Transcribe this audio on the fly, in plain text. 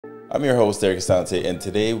I'm your host, Eric Asante, and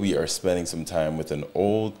today we are spending some time with an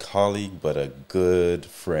old colleague but a good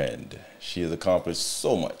friend. She has accomplished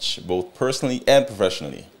so much, both personally and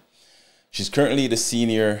professionally. She's currently the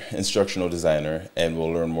senior instructional designer, and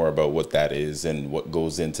we'll learn more about what that is and what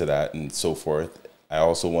goes into that and so forth. I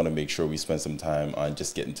also want to make sure we spend some time on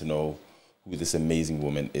just getting to know who this amazing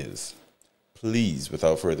woman is. Please,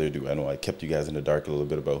 without further ado, I know I kept you guys in the dark a little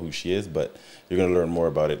bit about who she is, but you're going to learn more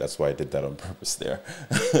about it. That's why I did that on purpose there.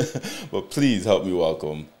 But please help me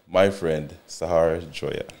welcome my friend, Sahar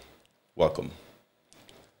Joya. Welcome.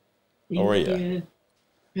 How are you?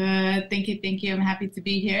 Good. Thank you. Thank you. I'm happy to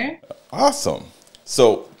be here. Awesome.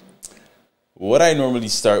 So what I normally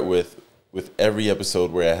start with every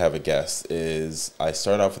episode where I have a guest is I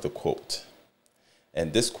start off with a quote.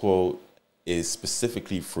 And this quote is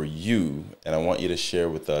specifically for you, and I want you to share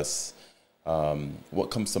with us what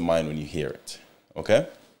comes to mind when you hear it, okay?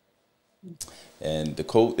 And the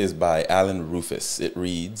quote is by Alan Rufus. It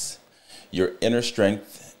reads, "Your inner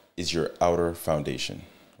strength is your outer foundation."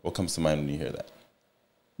 What comes to mind when you hear that?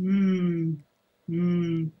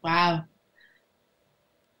 Wow.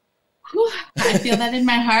 Whew, I feel that in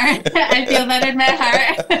my heart. I feel that in my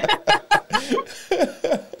heart.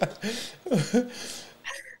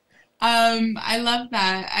 I love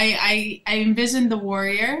that. I envision the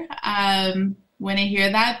warrior when I hear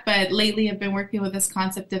that, but lately I've been working with this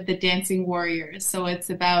concept of the dancing warrior. So it's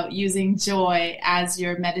about using joy as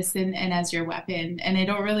your medicine and as your weapon. And I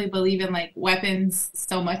don't really believe in like weapons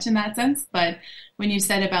so much in that sense, but when you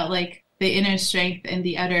said about like the inner strength and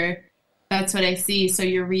the outer, that's what I see. So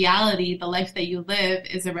your reality, the life that you live,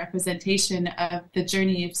 is a representation of the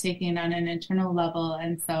journey you've taken on an internal level.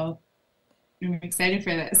 And so I'm excited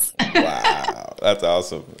for this. Wow, that's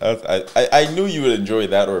awesome. I knew you would enjoy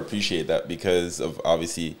that or appreciate that because of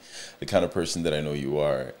obviously the kind of person that I know you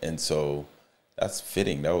are. And so that's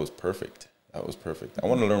fitting. That was perfect. That was perfect. I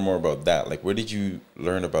want to learn more about that. Like, where did you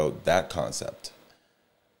learn about that concept?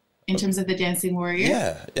 In terms of the dancing warrior?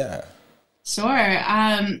 Yeah. Sure.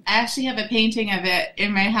 I actually have a painting of it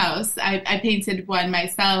in my house. I painted one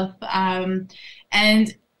myself.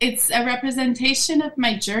 And it's a representation of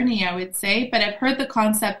my journey, I would say, but I've heard the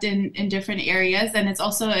concept in different areas, and it's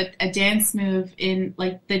also a dance move in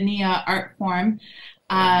like the Nia art form.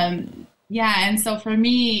 Yeah, and so for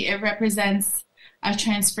me, it represents a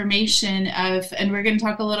transformation of, and we're going to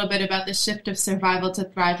talk a little bit about the shift of survival to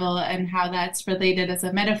thrival and how that's related as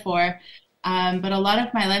a metaphor. But a lot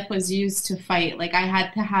of my life was used to fight. Like I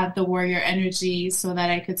had to have the warrior energy so that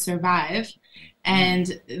I could survive.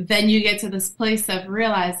 And then you get to this place of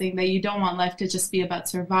realizing that you don't want life to just be about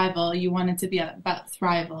survival. You want it to be about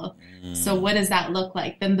thrival. So what does that look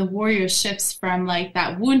like? Then the warrior shifts from like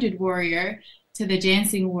that wounded warrior to the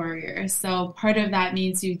dancing warrior. So part of that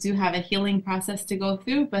means you do have a healing process to go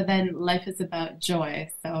through, but then life is about joy.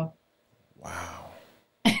 So. Wow.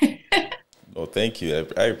 Well, thank you.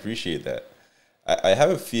 I appreciate that. I have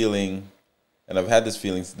a feeling, and I've had this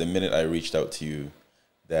feeling since the minute I reached out to you,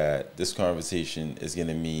 that this conversation is going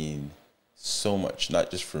to mean so much, not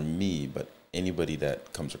just for me, but anybody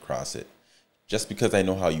that comes across it. Just because I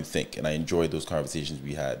know how you think, and I enjoyed those conversations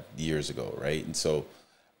we had years ago, right? And so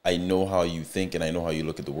I know how you think, and I know how you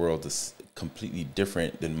look at the world is completely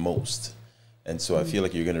different than most. And so I feel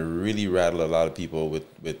like you're going to really rattle a lot of people with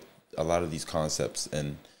a lot of these concepts.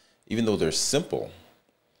 And even though they're simple,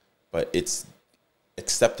 but it's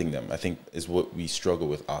accepting them, I think, is what we struggle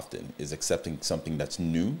with often, is accepting something that's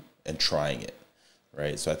new and trying it,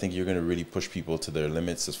 right? So I think you're going to really push people to their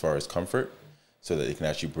limits as far as comfort so that they can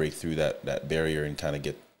actually break through that barrier and kind of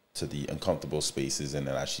get to the uncomfortable spaces and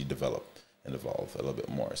then actually develop and evolve a little bit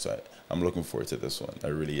more. So I'm looking forward to this one. I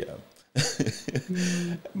really am.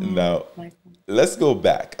 Now, let's go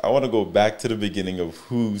back. I want to go back to the beginning of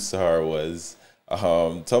who Sahar was.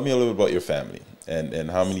 Tell me a little bit about your family and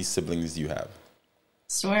how many siblings do you have?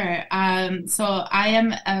 Sure. So I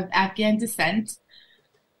am of Afghan descent.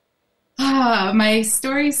 My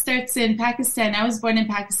story starts in Pakistan. I was born in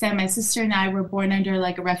Pakistan. My sister and I were born under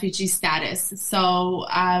like a refugee status. So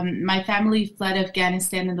my family fled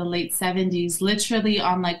Afghanistan in the late 70s, literally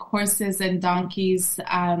on like horses and donkeys.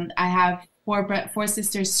 I have four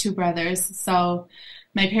sisters, two brothers. So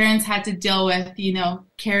my parents had to deal with,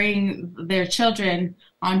 carrying their children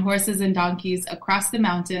on horses and donkeys across the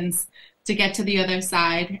mountains to get to the other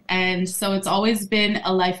side. And so it's always been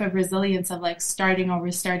a life of resilience of like starting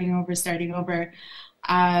over.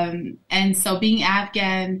 And so being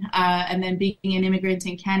Afghan, and then being an immigrant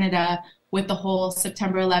in Canada with the whole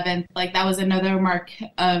September 11th, like that was another mark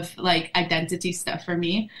of like identity stuff for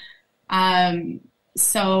me.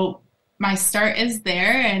 So my start is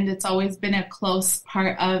there, and it's always been a close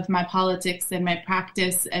part of my politics and my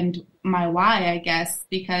practice and my why, I guess,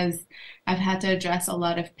 because I've had to address a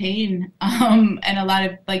lot of pain, and a lot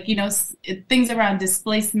of like, things around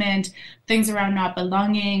displacement, things around not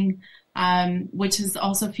belonging, which has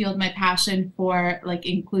also fueled my passion for like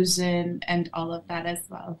inclusion and all of that as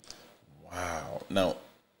well. Wow. Now,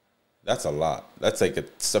 that's a lot. That's like a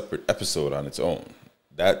separate episode on its own.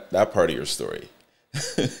 That part of your story.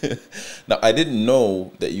 Now, I didn't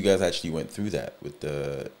know that you guys actually went through that with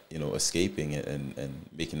the, escaping and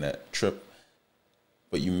making that trip.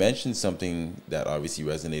 But you mentioned something that obviously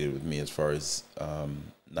resonated with me as far as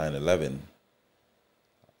 9/11.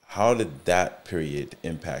 How did that period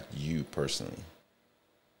impact you personally?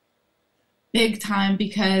 Big time,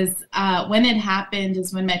 because when it happened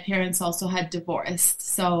is when my parents also had divorced.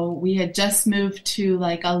 So we had just moved to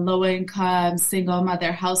like a low income single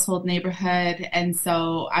mother household neighborhood. And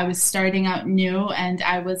so I was starting out new, and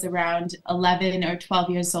I was around 11 or 12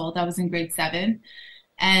 years old. I was in grade 7.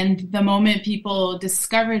 And the moment people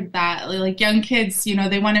discovered that, like young kids,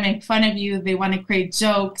 they want to make fun of you, they want to create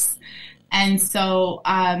jokes. And so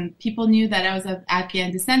people knew that I was of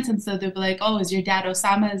Afghan descent. And so they'd be like, oh, is your dad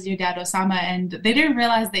Osama? Is your dad Osama? And they didn't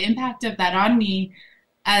realize the impact of that on me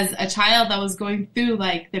as a child that was going through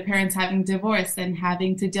like their parents having divorced and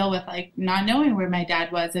having to deal with like not knowing where my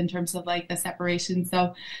dad was in terms of like the separation.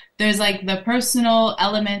 So there's like the personal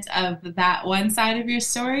element of that one side of your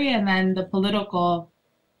story, and then the political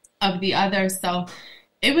of the other. So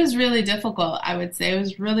it was really difficult, I would say. It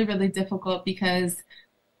was really, really difficult because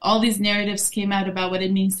all these narratives came out about what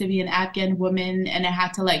it means to be an Afghan woman, and I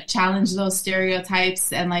had to like challenge those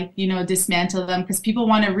stereotypes and like, dismantle them, because people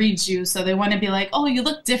want to read you, so they want to be like, oh, you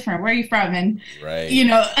look different, where are you from? And right.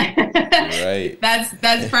 Right.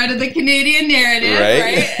 that's part of the Canadian narrative,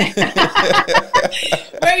 right?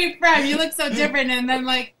 Where are you from? You look so different. And then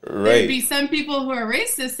like there'd be some people who are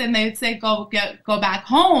racist, and they'd say go back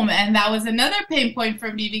home, and that was another pain point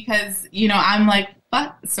for me, because I'm like,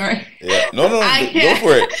 but sorry. Yeah. No. Go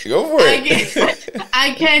for it. Go for it.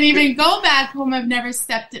 I can't even go back home. I've never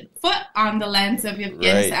stepped foot on the lands of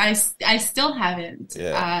Afghanistan. Right. I still haven't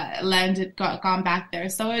gone back there.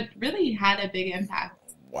 So it really had a big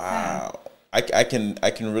impact. Wow. Yeah.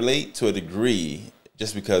 I can relate to a degree,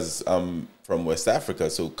 just because I'm from West Africa.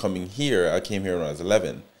 So coming here, I came here when I was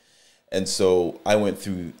 11. And so I went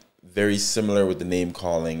through very similar with the name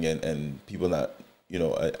calling and people not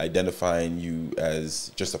identifying you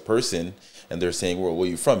as just a person, and they're saying, well, where are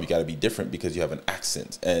you from? You got to be different because you have an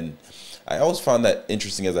accent. And I always found that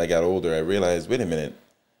interesting. As I got older, I realized, wait a minute,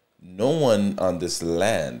 no one on this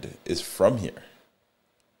land is from here.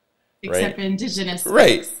 Except for indigenous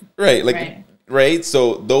folks. Right.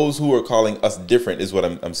 So those who are calling us different is what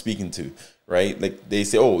I'm speaking to, right? Like they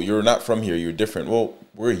say, oh, you're not from here, you're different. Well,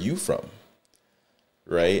 where are you from?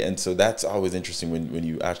 Right. And so that's always interesting when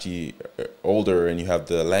you actually are older and you have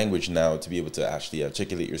the language now to be able to actually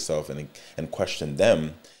articulate yourself and question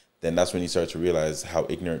them. Then that's when you start to realize how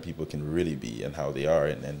ignorant people can really be and how they are.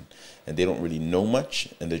 And they don't really know much.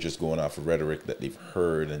 And they're just going off of rhetoric that they've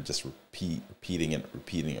heard and just repeating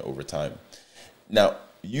it over time. Now,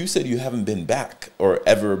 you said you haven't been back or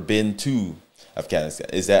ever been to Afghanistan.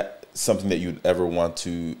 Is that something that you'd ever want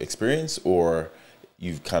to experience, or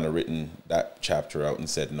you've kind of written that chapter out and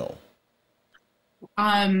said no?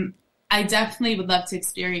 I definitely would love to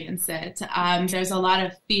experience it. There's a lot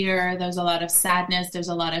of fear, there's a lot of sadness, there's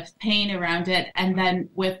a lot of pain around it. And then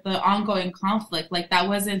with the ongoing conflict, like that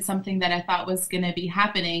wasn't something that I thought was going to be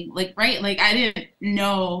happening. Like, right. Like I didn't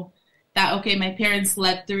know that, okay, my parents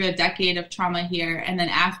led through a decade of trauma here. And then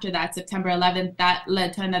after that, September 11th, that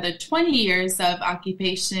led to another 20 years of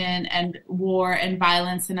occupation and war and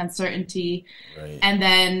violence and uncertainty. Right. And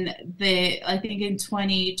then I think in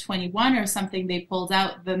 2021 or something, they pulled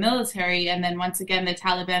out the military. And then once again, the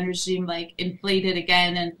Taliban regime like inflated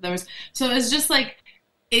again. And so it was just like,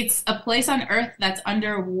 it's a place on earth that's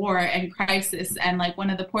under war and crisis and like one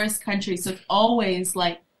of the poorest countries. So it's always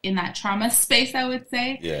like in that trauma space, I would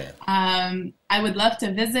say. Yeah. I would love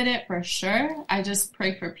to visit it for sure. I just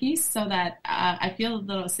pray for peace so that I feel a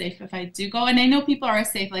little safe if I do go. And I know people are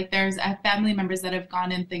safe. Like I have family members that have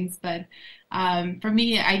gone and things, but for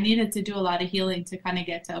me, I needed to do a lot of healing to kind of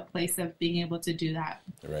get to a place of being able to do that.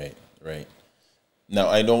 Right. Now,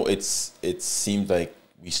 I know it seemed like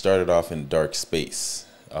we started off in dark space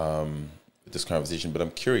with this conversation, but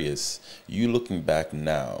I'm curious, you looking back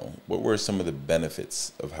now, what were some of the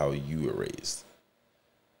benefits of how you were raised?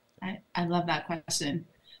 I love that question.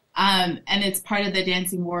 And it's part of the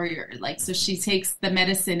dancing warrior. Like, so she takes the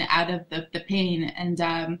medicine out of the pain.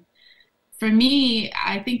 And for me,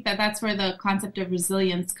 I think that that's where the concept of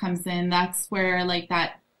resilience comes in. That's where like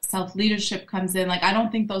that self leadership comes in. Like, I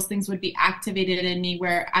don't think those things would be activated in me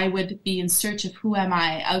where I would be in search of who am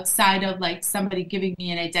I outside of like somebody giving me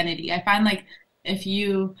an identity. I find like if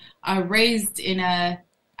you are raised in a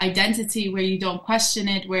identity where you don't question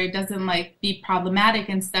it, where it doesn't like be problematic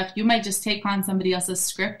and stuff, you might just take on somebody else's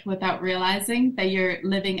script without realizing that you're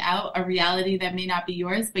living out a reality that may not be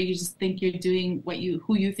yours, but you just think you're doing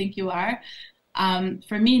who you think you are.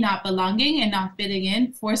 For me, not belonging and not fitting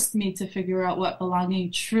in forced me to figure out what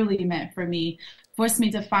belonging truly meant for me, forced me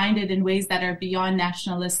to find it in ways that are beyond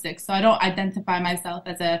nationalistic. So I don't identify myself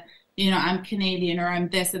as I'm Canadian or I'm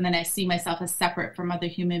this, and then I see myself as separate from other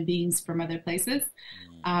human beings from other places.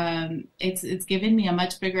 It's given me a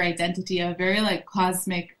much bigger identity, a very like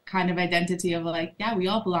cosmic kind of identity of like, yeah, we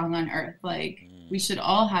all belong on Earth. Like we should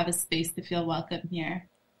all have a space to feel welcome here.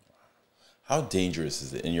 How dangerous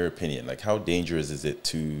is it, in your opinion? Like, how dangerous is it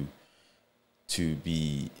to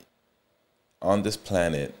be on this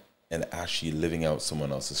planet and actually living out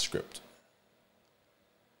someone else's script?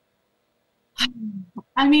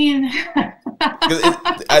 I mean,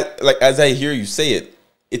 like as I hear you say it,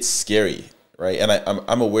 it's scary, right? And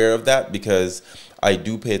I'm aware of that because I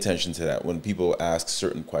do pay attention to that. When people ask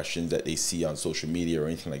certain questions that they see on social media or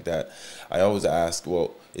anything like that, I always ask,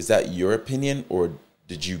 well, is that your opinion, or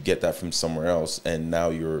did you get that from somewhere else and now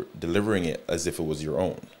you're delivering it as if it was your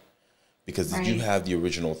own? Because did you have the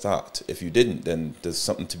original thought? If you didn't, then there's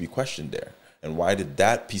something to be questioned there. And why did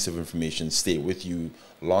that piece of information stay with you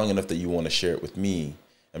long enough that you want to share it with me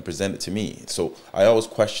and present it to me? So I always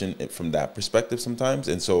question it from that perspective sometimes.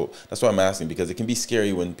 And so that's why I'm asking, because it can be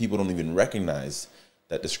scary when people don't even recognize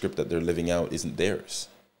that the script that they're living out isn't theirs.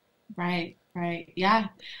 Right. Yeah.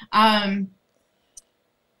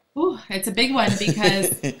 It's a big one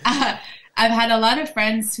because I've had a lot of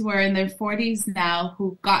friends who are in their 40s now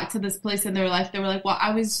who got to this place in their life. They were like, well,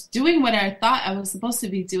 I was doing what I thought I was supposed to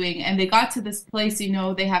be doing. And they got to this place, they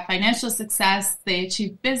have financial success, they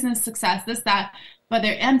achieve business success, this, that, but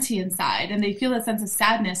they're empty inside and they feel a sense of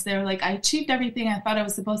sadness. They're like, I achieved everything I thought I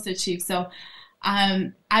was supposed to achieve. So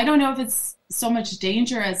I don't know if it's so much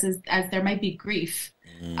danger as there might be grief.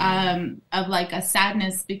 Of like a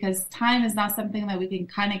sadness, because time is not something that we can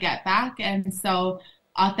kind of get back. And so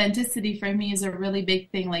authenticity for me is a really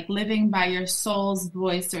big thing. Like living by your soul's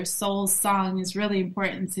voice or soul's song is really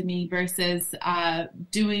important to me versus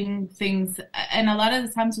doing things. And a lot of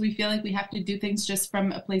the times we feel like we have to do things just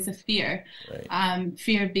from a place of fear. Right.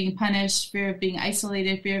 Fear of being punished, fear of being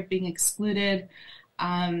isolated, fear of being excluded.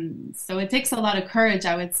 So it takes a lot of courage,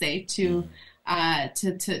 I would say, to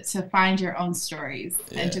find your own stories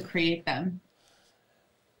and to create them.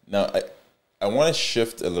 Now, I want to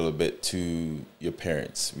shift a little bit to your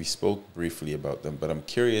parents. We spoke briefly about them, but I'm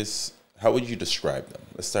curious, how would you describe them?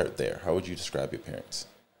 Let's start there. How would you describe your parents?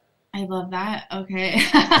 I love that. Okay.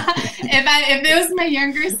 If it was my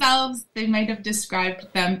younger selves, they might have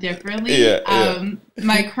described them differently.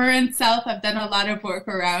 My current self, I've done a lot of work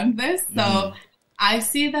around this. So I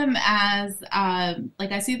see them as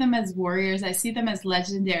warriors. I see them as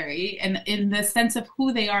legendary, and in the sense of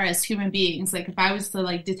who they are as human beings. Like if I was to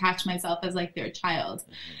like detach myself as like their child,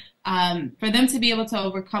 for them to be able to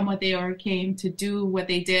overcome what they overcame, to do what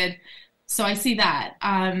they did. So I see that.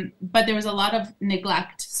 But there was a lot of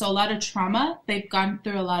neglect. So a lot of trauma. They've gone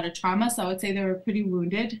through a lot of trauma. So I would say they were pretty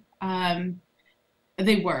wounded.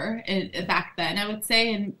 They were back then, I would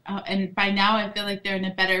say, and by now I feel like they're in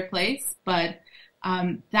a better place. But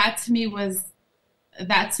that to me was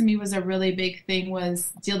a really big thing,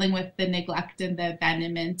 was dealing with the neglect and the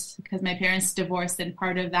abandonment, because my parents divorced, and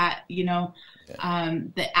part of that, the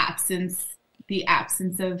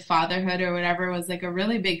absence of fatherhood or whatever was like a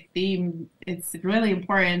really big theme. It's really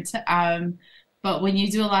important. But when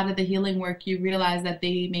you do a lot of the healing work, you realize that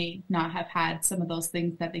they may not have had some of those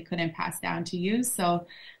things that they couldn't pass down to you. So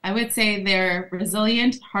I would say they're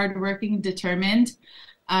resilient, hardworking, determined,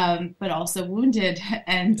 but also wounded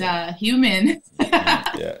and human.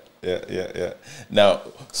 Yeah. Now,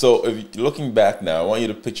 so if you're looking back now, I want you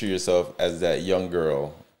to picture yourself as that young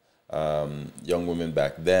girl, young woman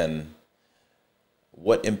back then.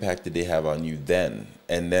 What impact did they have on you then?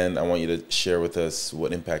 And then I want you to share with us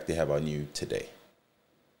what impact they have on you today.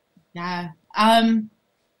 Yeah.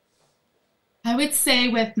 I would say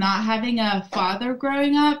with not having a father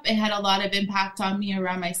growing up, it had a lot of impact on me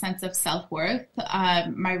around my sense of self-worth,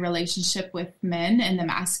 my relationship with men and the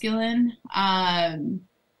masculine.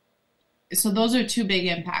 So those are two big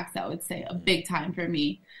impacts, I would say, a big time for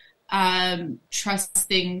me.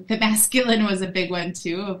 Trusting the masculine was a big one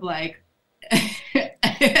too, of like,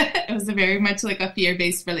 It was a very much like a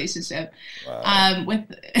fear-based relationship. Wow. With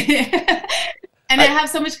and I have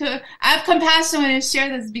so much, I have compassion when I share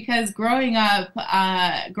this because growing up, with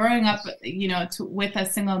a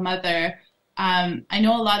single mother, I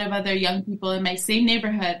know a lot of other young people in my same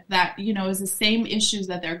neighborhood that, is the same issues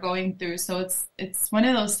that they're going through. So it's one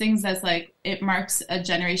of those things that's like, it marks a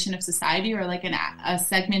generation of society or like a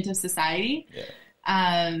segment of society. Yeah.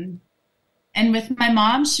 And with my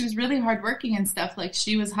mom, she was really hardworking and stuff. Like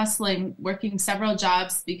she was hustling, working several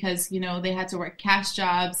jobs because, they had to work cash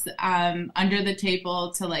jobs, under the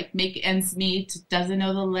table to like make ends meet, doesn't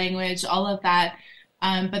know the language, all of that.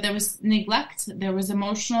 But there was neglect. There was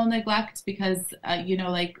emotional neglect because,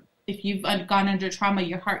 like if you've gone under trauma,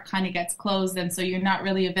 your heart kind of gets closed. And so you're not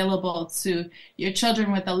really available to your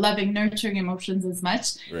children with the loving, nurturing emotions as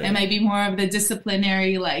much. Right. It might be more of the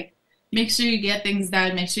disciplinary, like, make sure you get things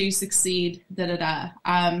done, make sure you succeed,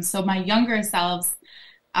 So my younger selves,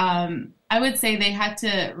 I would say they had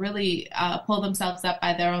to really pull themselves up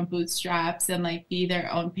by their own bootstraps and like be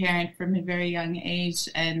their own parent from a very young age.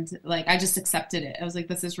 And like, I just accepted it. I was like,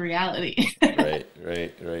 this is reality. Right.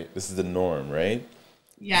 This is the norm, right?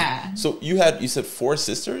 Yeah. So you said 4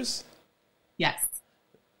 sisters? Yes.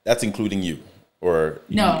 That's including you, or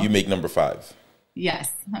No. You make number 5?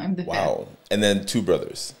 Yes. I'm the Wow. fifth. And then 2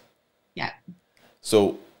 brothers. Yeah.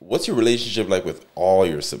 So what's your relationship like with all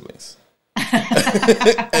your siblings?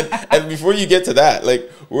 and before you get to that,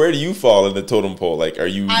 like, where do you fall in the totem pole? Like, are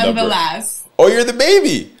you I'm the last. Oh, you're the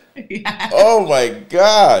baby. Yeah. Oh my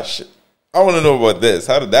gosh. I want to know about this.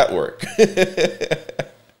 How did that work?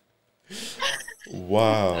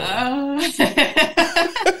 Wow.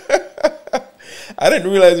 I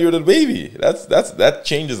didn't realize you were the baby. That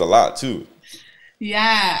changes a lot too.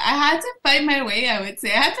 Yeah, I had to fight my way, I would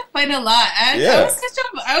say. I had to fight a lot. Yeah.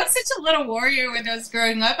 I was such a little warrior when I was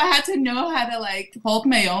growing up. I had to know how to like hold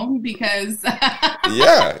my own because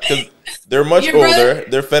Yeah, because they're much Your older. brother-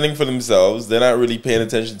 They're fending for themselves. They're not really paying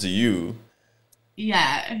attention to you.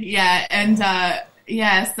 Yeah. And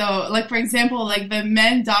so like for example, like the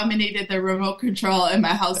men dominated the remote control in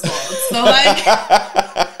my household. So like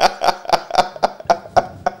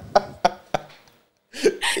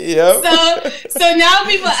Yep. So now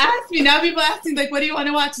people ask me, like, what do you want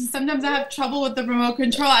to watch? And sometimes I have trouble with the remote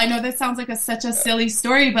control. I know that sounds like such a silly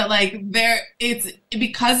story, but like it's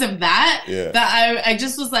because of that, that I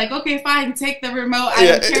just was like, okay, fine, take the remote. I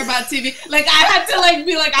don't care about TV. Like I had to like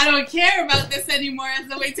be like, I don't care about this anymore as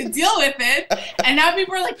a way to deal with it. And now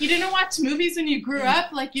people are like, you didn't watch movies when you grew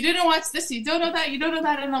up? Like you didn't watch this, you don't know that, you don't know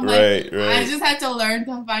that. And I'm like, I just had to learn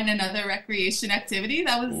to find another recreation activity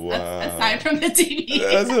that was aside from the TV.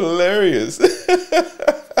 That's hilarious.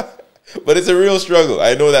 But it's a real struggle.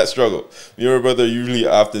 I know that struggle. Me and my brother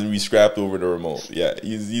we scrapped over the remote. Yeah,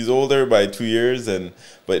 he's older by 2 years,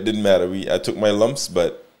 but it didn't matter. I took my lumps,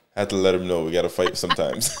 but had to let him know we got to fight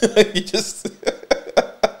sometimes.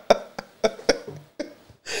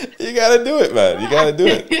 You got to do it, man. You got to do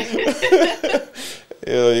it.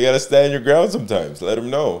 You got to stand your ground sometimes. Let him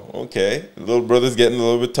know. Okay, the little brother's getting a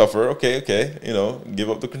little bit tougher. Okay. Give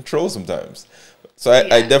up the control sometimes. So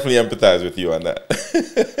I definitely empathize with you on that.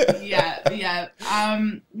 Yeah.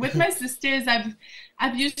 With my sisters, I've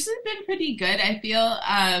usually been pretty good. I feel,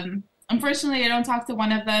 unfortunately, I don't talk to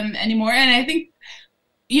one of them anymore. And I think,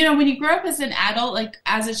 when you grow up as an adult, like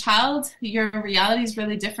as a child, your reality is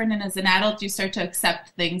really different. And as an adult, you start to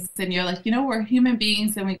accept things and you're like, we're human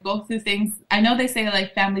beings and we go through things. I know they say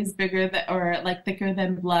like family's bigger or like thicker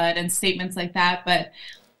than blood and statements like that. But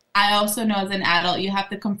I also know as an adult, you have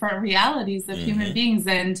to confront realities of human beings.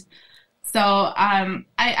 And so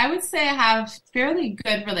I would say I have fairly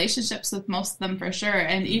good relationships with most of them for sure.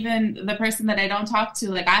 And even the person that I don't talk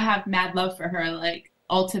to, like I have mad love for her, like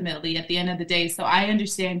ultimately at the end of the day. So I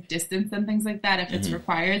understand distance and things like that if it's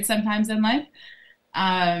required sometimes in life.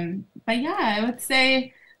 But yeah, I would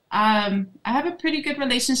say I have a pretty good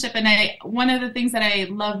relationship. And one of the things that I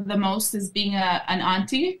love the most is being an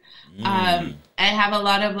auntie. I have a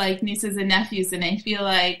lot of like nieces and nephews, and I feel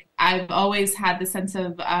like I've always had the sense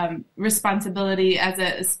of responsibility as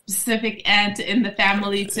a specific aunt in the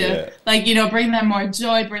family to bring them more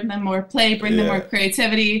joy, bring them more play, bring them more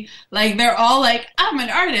creativity. Like they're all like, I'm an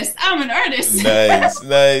artist.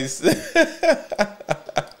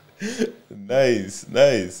 Nice.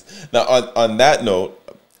 Now on that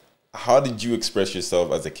note, how did you express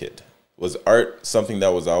yourself as a kid? Was art something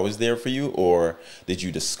that was always there for you, or did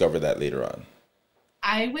you discover that later on?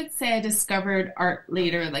 I would say I discovered art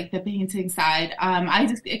later, like the painting side. I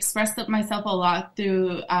just expressed it myself a lot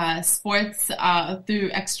through sports, through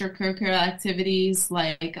extracurricular activities,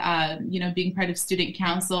 like being part of student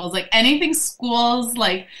councils, like anything schools,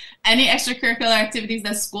 like any extracurricular activities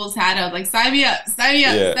that schools had. I was like, sign me up, sign me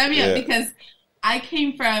up, Yeah, sign me up, yeah. because I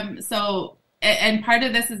came from and part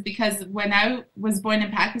of this is because when I was born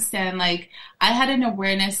in Pakistan, like I had an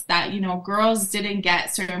awareness that, girls didn't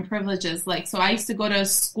get certain privileges. Like, so I used to go to a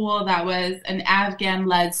school that was an Afghan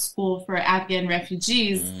led school for Afghan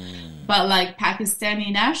refugees, Mm, but like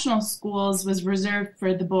Pakistani national schools was reserved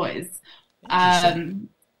for the boys. interesting. Um,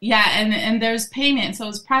 yeah, and there's payment, so it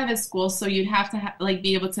was private school, so you'd have to like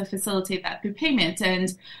be able to facilitate that through payment,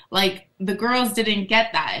 and like the girls didn't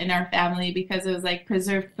get that in our family because it was like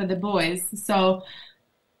preserved for the boys. So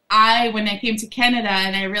when I came to Canada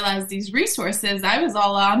and I realized these resources, I was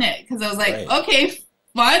all on it because I was like, Right. okay,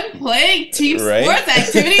 fun playing team Right? sports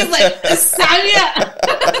activities, like sign me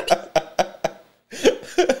up.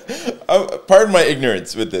 Pardon my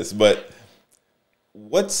ignorance with this, but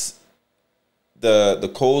what's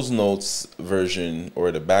the Coles Notes version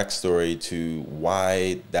or the backstory to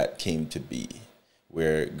why that came to be,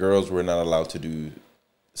 where girls were not allowed to do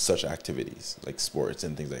such activities like sports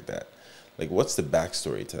and things like that? Like, what's the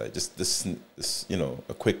backstory to that? Just this,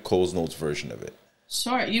 a quick Coles Notes version of it.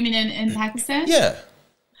 Sure. You mean in Pakistan? Yeah.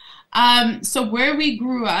 So where we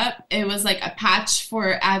grew up, it was like a patch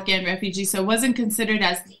for Afghan refugees. So it wasn't considered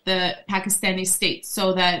as the Pakistani state.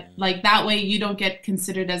 So that like that way you don't get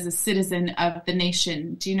considered as a citizen of the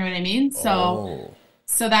nation. Do you know what I mean? Oh,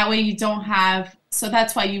 So that way you don't have, so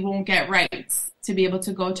that's why you won't get rights to be able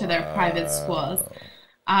to go to their private schools.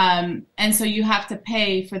 wow. And so you have to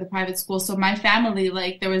pay for the private school. So my family,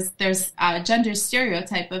 like there's a gender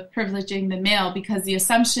stereotype of privileging the male because the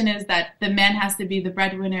assumption is that the man has to be the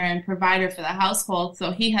breadwinner and provider for the household.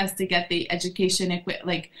 So he has to get the education,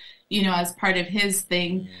 as part of his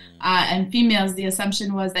thing. And females, the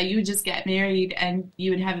assumption was that you would just get married and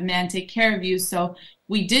you would have a man take care of you. So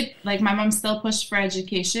we did, like my mom still pushed for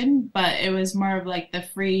education, but it was more of like the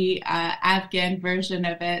free Afghan version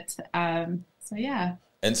of it. So yeah.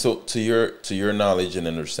 And so, to your knowledge and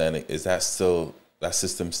understanding, is that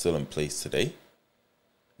system still in place today?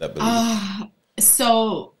 That belief?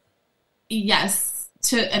 So yes,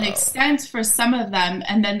 to an Wow. extent for some of them,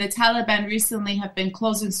 and then the Taliban recently have been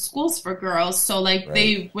closing schools for girls. So like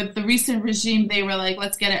Right. with the recent regime, they were like,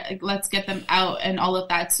 let's get them out and all of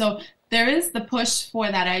that. So there is the push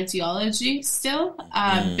for that ideology still,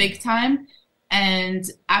 Mm, big time. And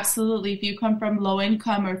absolutely, if you come from low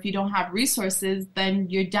income or if you don't have resources, then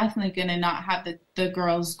you're definitely going to not have the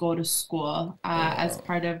girls go to school as wow.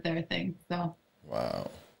 part of their thing. So, Wow.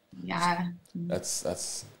 yeah.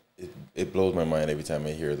 That's it blows my mind every time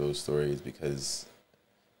I hear those stories because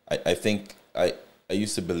I think I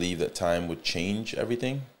used to believe that time would change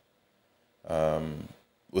everything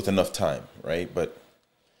with enough time, right? But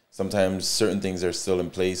sometimes certain things are still in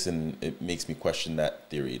place and it makes me question that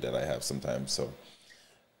theory that I have sometimes. So,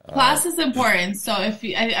 Class is important. So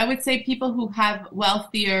I would say people who have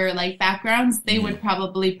wealthier like backgrounds, they would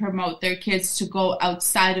probably promote their kids to go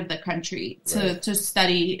outside of the country right, to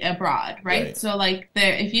study abroad, right? right, So like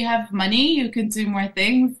if you have money, you can do more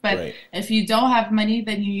things, but right. if you don't have money,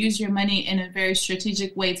 then you use your money in a very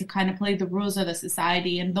strategic way to kind of play the rules of the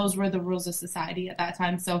society, and those were the rules of society at that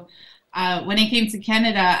time. So when I came to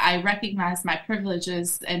Canada, I recognized my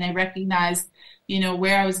privileges and I recognized,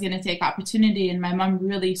 where I was going to take opportunity. And my mom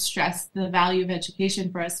really stressed the value of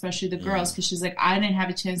education for us, especially the girls, because she's like, I didn't have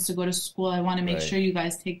a chance to go to school. I want to make Right, sure you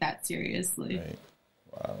guys take that seriously. right.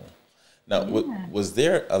 Wow. Now, Yeah. was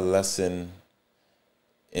there a lesson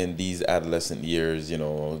in these adolescent years,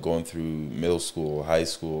 going through middle school, high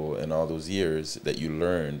school, and all those years that you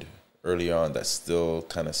learned early on that still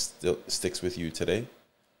kind of still sticks with you today?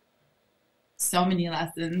 So many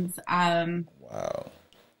lessons. Wow.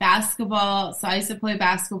 Basketball. So I used to play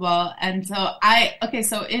basketball. And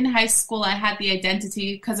so in high school, I had the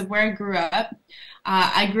identity because of where I grew up.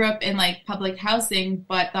 I grew up in like public housing,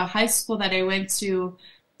 but the high school that I went to,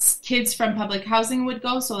 kids from public housing would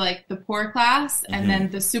go. So like the poor class and Mm-hmm. then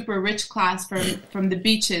the super rich class from the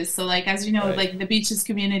beaches. So like, as you know, Right. like the beaches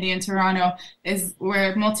community in Toronto is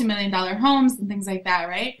where multi-million-dollar homes and things like that,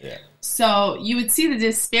 right? Yeah. So you would see the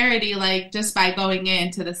disparity like just by going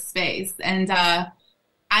into the space. And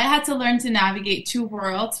I had to learn to navigate two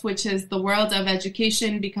worlds, which is the world of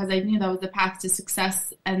education because I knew that was the path to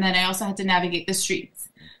success. And then I also had to navigate the streets.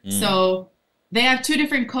 Mm. So they have two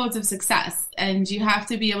different codes of success and you have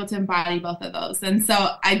to be able to embody both of those. And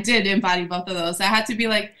so I did embody both of those. I had to be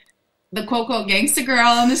like the quote, quote, gangster girl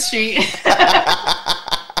on the street.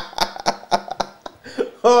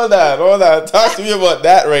 Hold on, hold on. Talk to me about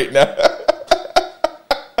that right now.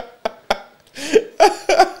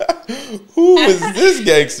 Who is this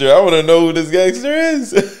gangster? I want to know who this gangster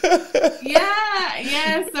is.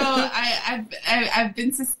 Yeah. So I've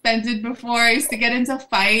been suspended before. I used to get into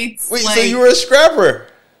fights. Wait, so you were a scrapper?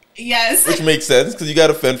 Yes. Which makes sense because you got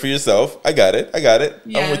to fend for yourself. I got it.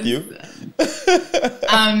 Yes. I'm with you.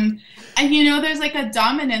 And there's like a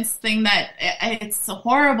dominance thing that it's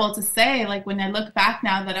horrible to say. Like when I look back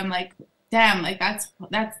now, that I'm like, damn, like that's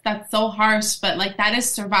so harsh. But like that is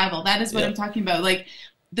survival. That is what I'm talking about. Like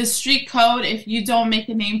the street code. If you don't make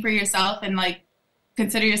a name for yourself and like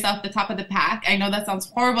consider yourself the top of the pack. I know that sounds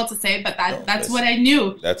horrible to say, but that's what I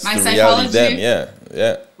knew. That's my the reality then,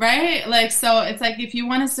 yeah. Right? Like, so it's like, if you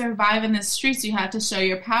want to survive in the streets, you have to show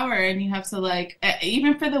your power, and you have to like,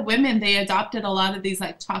 even for the women, they adopted a lot of these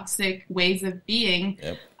like toxic ways of being,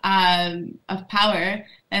 of power.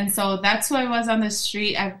 And so that's who I was on the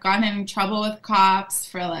street. I've gotten in trouble with cops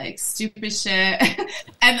for like stupid shit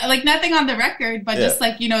and like nothing on the record, but just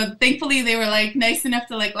like, thankfully they were like nice enough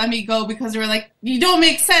to like let me go, because they were like, you don't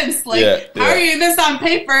make sense. Like, how are you this on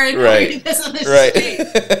paper and how are you this on the street?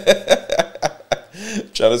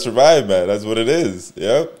 Trying to survive, man. That's what it is.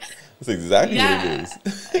 Yep. That's exactly what it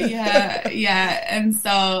is. Yeah. And so,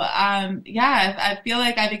 I feel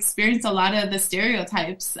like I've experienced a lot of the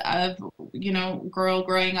stereotypes of, girl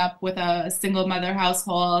growing up with a single mother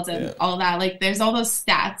household and all that. Like, there's all those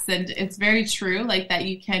stats, and it's very true, like, that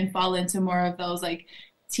you can fall into more of those, like,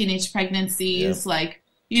 teenage pregnancies, like,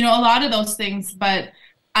 a lot of those things. But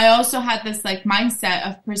I also had this like mindset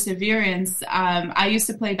of perseverance. I used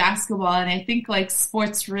to play basketball, and I think like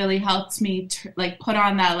sports really helped me like put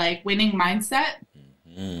on that like winning mindset.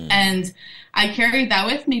 And I carried that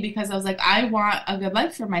with me because I was like, I want a good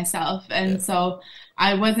life for myself. And so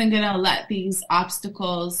I wasn't going to let these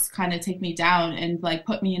obstacles kind of take me down and like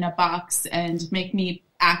put me in a box and make me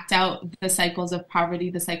act out the cycles of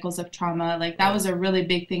poverty, the cycles of trauma. Like that was a really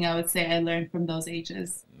big thing I would say I learned from those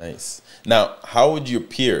ages. Nice. Now, how would your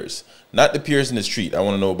peers, not the peers in the street, I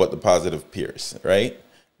want to know about the positive peers, right?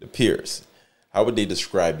 The peers, how would they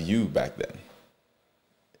describe you back then?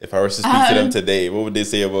 If I were to speak to them today, what would they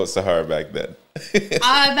say about Sahar back then?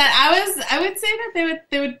 That I would say that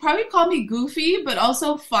they would probably call me goofy, but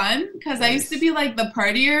also fun, because I used to be like the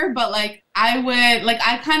partier, but like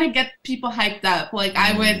I kind of get people hyped up. Like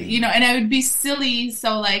I would, and I would be silly,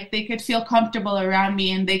 so like they could feel comfortable around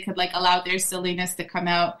me and they could like allow their silliness to come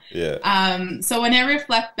out. So when I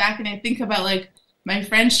reflect back and I think about like my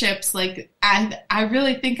friendships, like I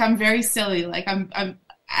really think I'm very silly. Like I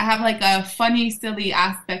have like a funny, silly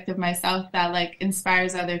aspect of myself that like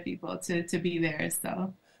inspires other people to be there.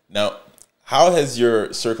 So now, how has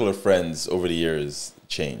your circle of friends over the years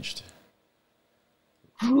changed?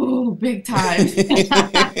 Oh, big time.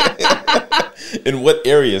 In what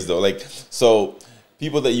areas though? Like, so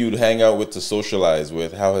people that you'd hang out with to socialize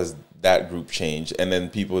with, how has that group changed? And then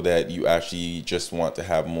people that you actually just want to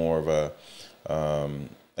have more of a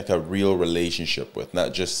like a real relationship with,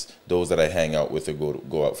 not just those that I hang out with or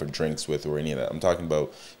go out for drinks with or any of that. I'm talking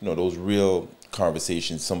about, those real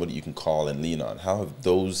conversations, somebody you can call and lean on. How have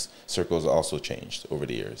those circles also changed over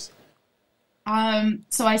the years?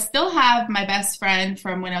 So I still have my best friend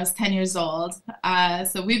from when I was 10 years old.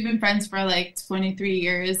 So we've been friends for like 23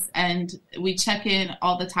 years and we check in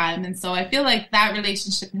all the time. And so I feel like that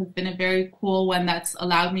relationship has been a very cool one that's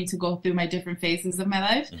allowed me to go through my different phases of my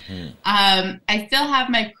life. I still have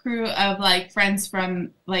my crew of like friends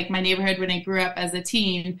from like my neighborhood when I grew up as a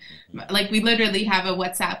teen. Like we literally have a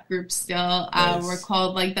WhatsApp group still. Nice. We're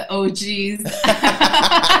called like the OGs.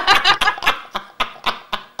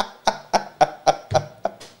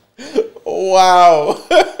 Wow.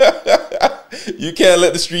 You can't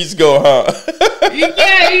let the streets go, huh? You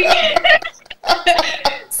can't.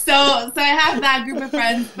 So I have that group of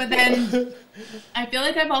friends, but then I feel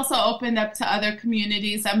like I've also opened up to other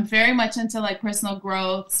communities. I'm very much into like personal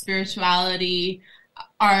growth, spirituality,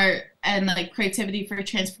 art, and like creativity for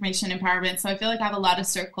transformation, empowerment. So I feel like I have a lot of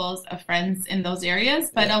circles of friends in those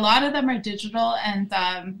areas, but a lot of them are digital. And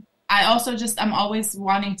I also I'm always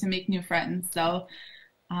wanting to make new friends. So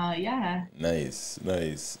yeah. Nice.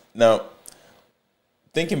 Now,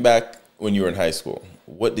 thinking back when you were in high school,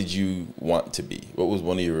 what did you want to be? What was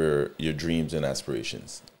one of your dreams and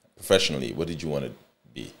aspirations? Professionally, what did you want to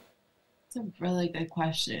be? It's a really good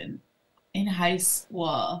question. In high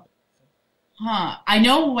school, I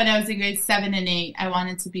know when I was in grade 7 and 8, I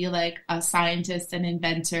wanted to be like a scientist, an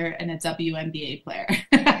inventor, and a WNBA player.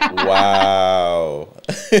 Wow.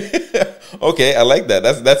 Okay, I like that.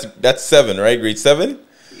 That's 7, right? Grade 7?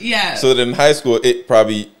 Yeah. So that in high school, it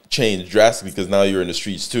probably changed drastically because now you're in the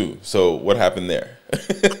streets too. So what happened there?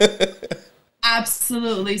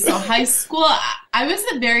 Absolutely. So high school, I was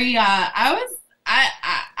a very, I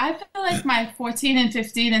feel like my 14 and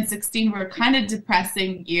 15 and 16 were kind of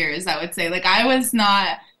depressing years, I would say. Like I was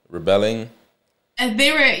not Rebelling.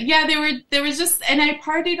 they were just, and I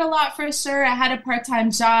partied a lot for sure. I had a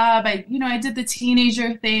part-time job. I did the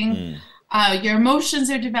teenager thing. Your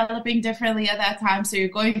emotions are developing differently at that time. So you're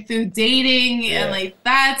going through dating and like,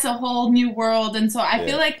 that's a whole new world. And so I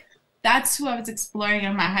feel like that's who I was exploring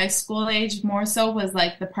in my high school age more so was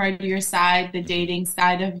like the partier side, the dating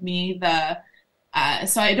side of me,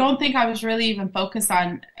 so I don't think I was really even focused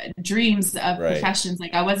on dreams of professions.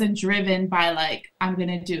 Like I wasn't driven by like, I'm going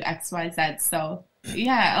to do X, Y, Z. So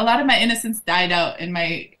yeah, a lot of my innocence died out in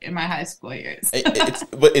my high school years.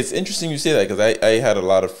 But it's interesting you say that because I had a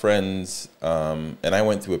lot of friends, and I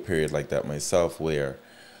went through a period like that myself where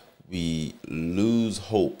we lose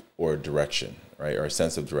hope or direction, right? Or a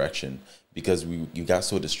sense of direction because you got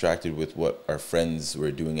so distracted with what our friends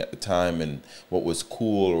were doing at the time and what was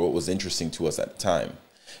cool or what was interesting to us at the time.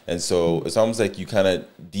 And so it's almost like you kind of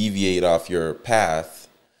deviate off your path.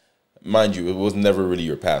 Mind you, it was never really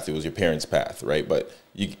your path. It was your parents' path, right? But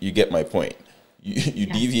you get my point. You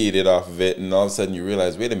deviated off of it, and all of a sudden you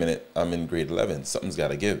realize, wait a minute, I'm in grade 11. Something's got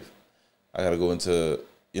to give. I got to go into,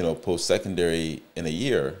 post-secondary in a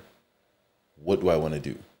year. What do I want to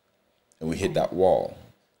do? And we hit that wall.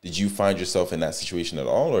 Did you find yourself in that situation at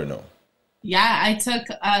all or no? Yeah, I took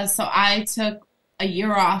a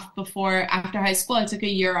year off after high school. I took a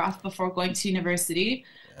year off before going to university.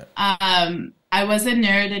 I was a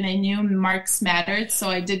nerd and I knew marks mattered, so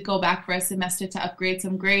I did go back for a semester to upgrade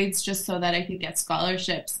some grades just so that I could get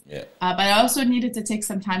scholarships. But I also needed to take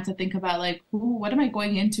some time to think about like, what am I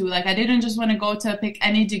going into? Like I didn't just want to go to pick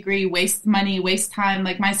any degree, waste money, waste time.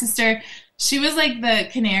 Like my sister, she was like the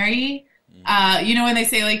canary. When they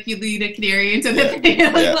say like you lead a canary into the thing,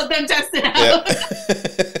 let them test it out.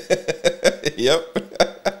 Yep.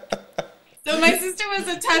 So my sister was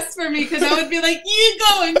a test for me because I would be like, you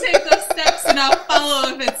go and take those steps and I'll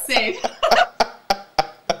follow if it's safe.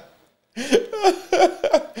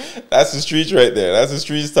 That's the streets right there. That's the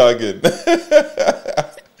streets talking.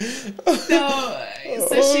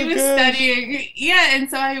 So she was studying. Yeah, and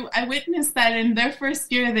so I witnessed that in their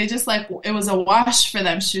first year, they just like, it was a wash for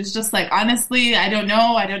them. She was just like, honestly, I don't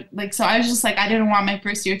know. So I was just like, I didn't want my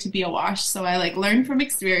first year to be a wash. So I like learned from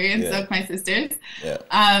experience of my sisters.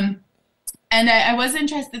 And I was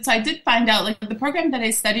interested. So I did find out like the program that I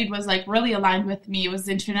studied was like really aligned with me. It was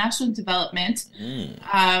international development.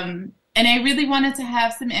 And I really wanted to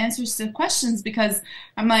have some answers to questions because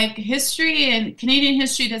I'm like, history and Canadian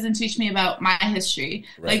history doesn't teach me about my history.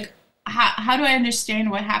 Like, how do I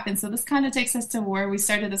understand what happened? So this kind of takes us to where we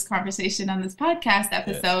started this conversation on this podcast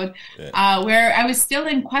episode, where I was still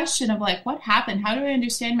in question of like, what happened? How do I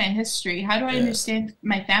understand my history? How do I understand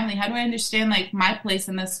my family? How do I understand like my place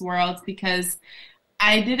in this world? Because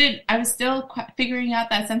I was still figuring out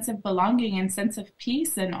that sense of belonging and sense of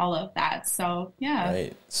peace and all of that. So, yeah.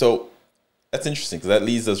 Right. So that's interesting because that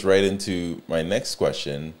leads us right into my next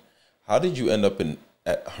question. How did you end up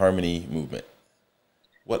at Harmony Movement?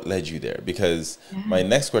 What led you there? Because my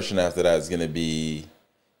next question after that is going to be,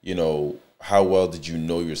 how well did you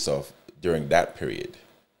know yourself during that period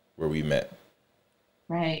where we met?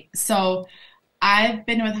 Right. So I've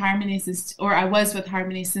been with Harmony I was with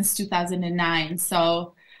Harmony since 2009.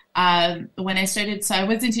 So when I started, so I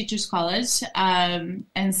was in Teachers College.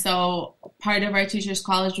 And so part of our Teachers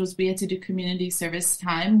College was we had to do community service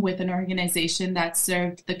time with an organization that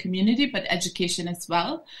served the community, but education as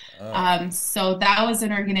well. So that was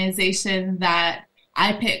an organization that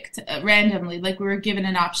I picked randomly. Like we were given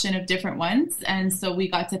an option of different ones. And so we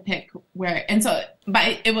got to pick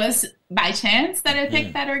it was by chance that I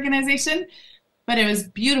picked that organization. But it was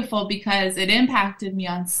beautiful because it impacted me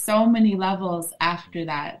on so many levels after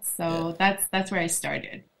that. So that's where I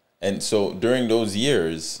started. And so during those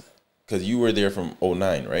years, because you were there from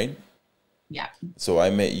 2009, right? Yeah. So I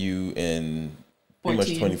met you in pretty much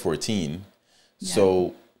 2014. Yeah.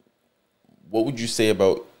 So what would you say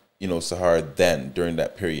about, Sahar then during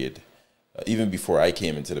that period? Even before I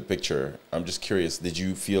came into the picture, I'm just curious, did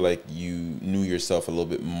you feel like you knew yourself a little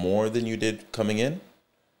bit more than you did coming in?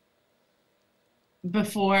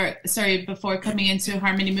 Before coming into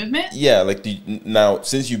Harmony Movement? Yeah, like now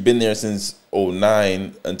since you've been there since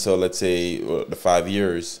 2009 until let's say the 5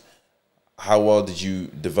 years, how well did you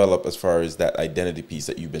develop as far as that identity piece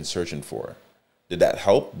that you've been searching for? Did that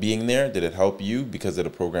help being there? Did it help you because of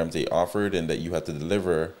the programs they offered and that you had to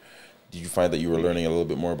deliver did you find that you were learning a little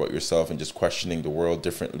bit more about yourself and just questioning the world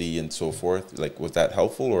differently and so forth? Like, was that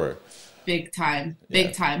helpful or? Big time, Yeah.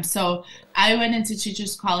 big time. So I went into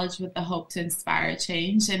Teachers College with the hope to inspire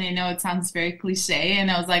change. And I know it sounds very cliche.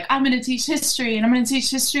 And I was like, I'm going to teach history, and I'm going to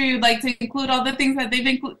teach history, like to include all the things that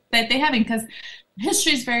that they haven't, because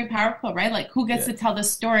history is very powerful, right? Like who gets Yeah. to tell the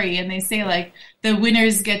story? And they say like the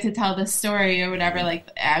winners get to tell the story or whatever. Like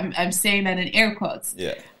I'm saying that in air quotes.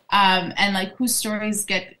 Yeah. And like whose stories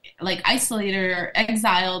get like isolated or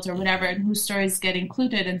exiled or whatever, and whose stories get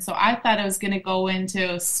included. And so I thought I was going to go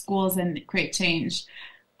into schools and create change.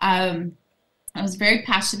 I was very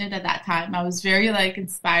passionate at that time. I was very like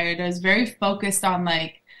inspired. I was very focused on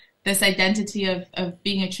like this identity of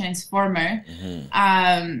being a transformer.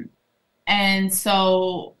 And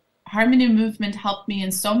so Harmony Movement helped me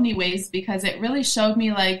in so many ways because it really showed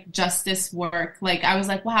me like justice work. Like I was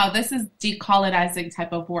like, wow, this is decolonizing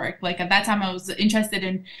type of work. Like at that time I was interested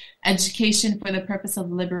in education for the purpose of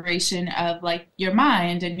liberation of like your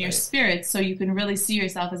mind and your spirit, so you can really see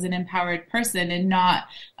yourself as an empowered person and not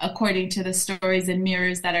according to the stories and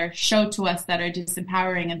mirrors that are showed to us that are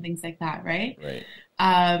disempowering and things like that, right? Right.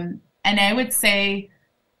 And I would say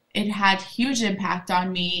it had huge impact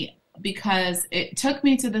on me because it took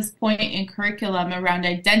me to this point in curriculum around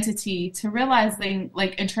identity to realizing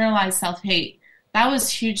like internalized self-hate. That was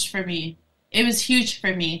huge for me. It was huge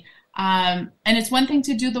for me. And it's one thing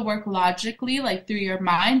to do the work logically, like through your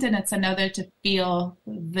mind, and it's another to feel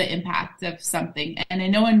the impact of something. And I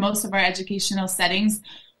know in most of our educational settings,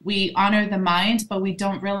 we honor the mind, but we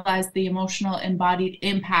don't realize the emotional embodied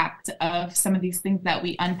impact of some of these things that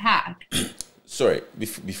we unpack. Sorry,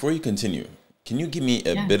 before you continue, can you give me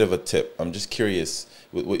a bit of a tip? I'm just curious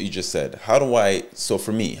with what you just said. So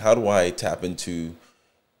for me, how do I tap into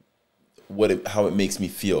how it makes me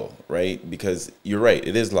feel, right? Because you're right,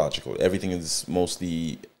 it is logical. Everything is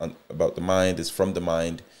mostly about the mind, is from the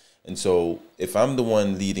mind. And so if I'm the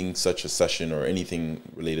one leading such a session or anything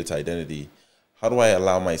related to identity, how do I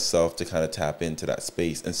allow myself to kind of tap into that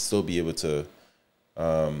space and still be able to,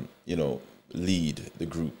 lead the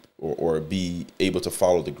group? Or be able to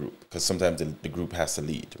follow the group, because sometimes the group has to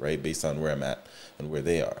lead, right, based on where I'm at and where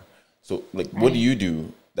they are. So, like, what do you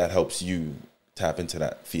do that helps you tap into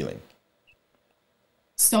that feeling?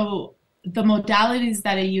 So the modalities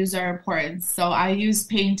that I use are important. So I use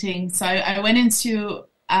painting. So I went into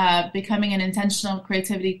becoming an intentional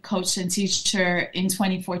creativity coach and teacher in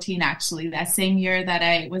 2014, actually, that same year that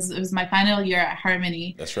it was my final year at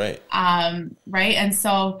Harmony. That's right. Right. And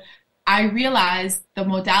so I realized the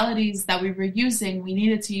modalities that we were using, we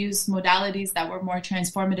needed to use modalities that were more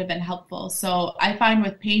transformative and helpful. So I find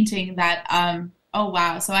with painting that, oh,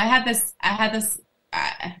 wow. So I'm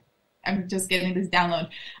just getting this download.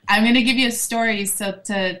 I'm going to give you a story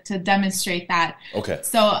to demonstrate that. Okay.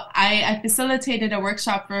 So I facilitated a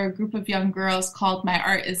workshop for a group of young girls called My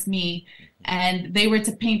Art Is Me. And they were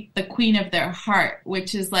to paint the queen of their heart,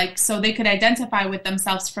 which is like, so they could identify with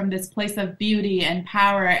themselves from this place of beauty and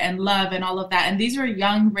power and love and all of that. And these were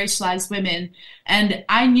young racialized women. And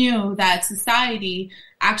I knew that society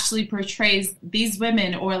actually portrays these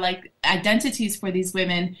women or like identities for these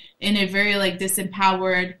women in a very like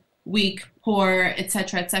disempowered, weak, poor,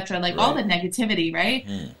 etc., like all the negativity, right?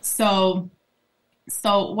 So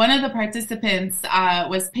one of the participants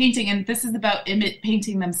was painting, and this is about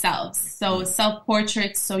painting themselves. So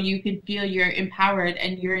self-portraits, so you can feel you're empowered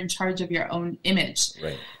and you're in charge of your own image.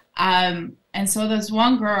 Right. And so there's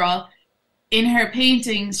one girl, in her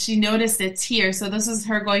painting, she noticed a tear. So this was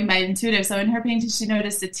her going by intuitive. So in her painting, she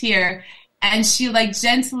noticed a tear. And she like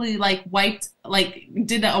gently like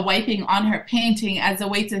did a wiping on her painting as a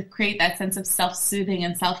way to create that sense of self-soothing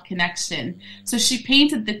and self-connection. So she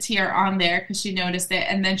painted the tear on there because she noticed it.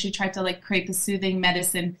 And then she tried to like create the soothing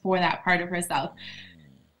medicine for that part of herself.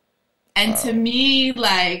 And to me,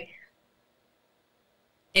 like,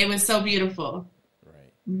 it was so beautiful. Right.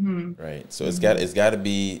 Mm-hmm. Right. So it's got to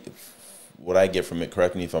be, what I get from it,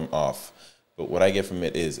 correct me if I'm off, but what I get from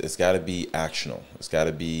it is it's got to be actional. It's got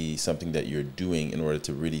to be something that you're doing in order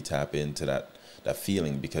to really tap into that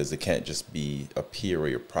feeling, because it can't just be up here where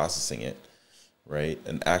you're processing it, right?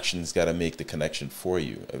 And action's got to make the connection for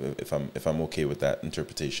you, if I'm okay with that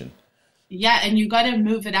interpretation. Yeah, and you got to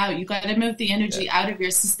move it out. You got to move the energy out of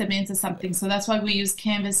your system into something. So that's why we use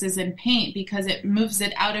canvases and paint, because it moves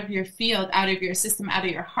it out of your field, out of your system, out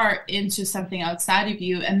of your heart into something outside of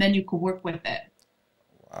you, and then you can work with it.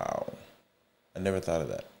 Wow. I never thought of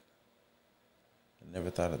that.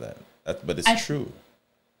 But it's true.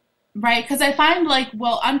 Right, because I find like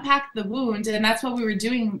we'll unpack the wound, and that's what we were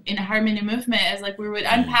doing in a Harmony Movement, is like we would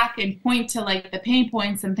unpack and point to like the pain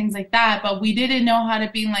points and things like that, but we didn't know how to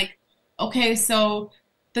be like, okay, so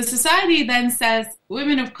the society then says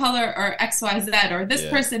women of color are XYZ or this Yeah.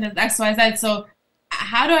 person is XYZ. So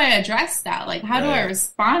how do I address that? Like, how do I Right.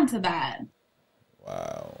 respond to that?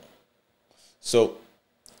 Wow. So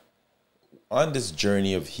on this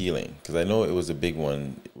journey of healing, because I know it was a big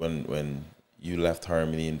one when you left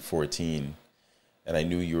Harmony in 14, and I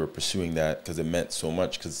knew you were pursuing that because it meant so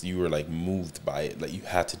much because you were like moved by it, like you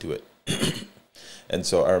had to do it. And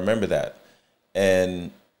so I remember that.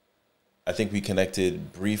 And I think we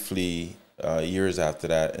connected briefly years after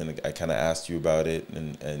that, and I kind of asked you about it,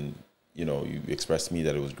 and you know, you expressed to me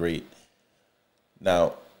that it was great.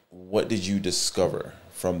 Now, what did you discover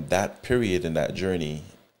from that period in that journey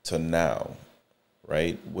to now,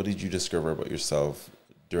 right? What did you discover about yourself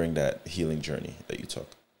during that healing journey that you took,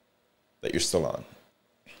 that you're still on?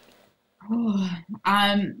 Oh,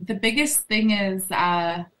 the biggest thing is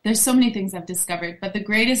there's so many things I've discovered, but the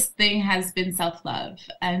greatest thing has been self-love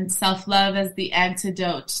and self-love as the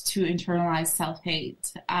antidote to internalized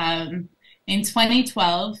self-hate. In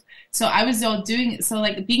 2012, so I was all doing so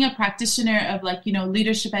like being a practitioner of like, you know,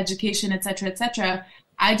 leadership education, et cetera, et cetera.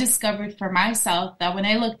 I discovered for myself that when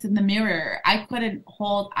I looked in the mirror, I couldn't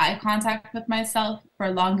hold eye contact with myself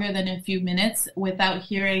for longer than a few minutes without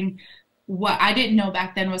hearing what I didn't know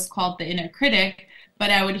back then was called the inner critic, but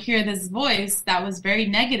I would hear this voice that was very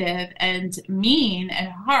negative and mean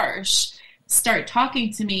and harsh start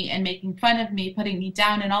talking to me and making fun of me, putting me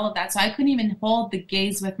down and all of that. So I couldn't even hold the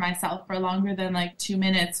gaze with myself for longer than like 2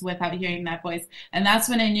 minutes without hearing that voice. And that's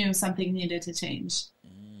when I knew something needed to change.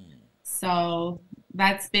 So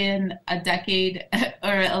that's been a decade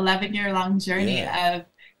or 11-year long journey Yeah. of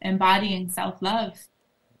embodying self-love.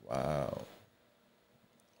 Wow.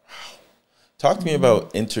 Talk to me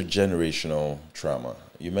about intergenerational trauma.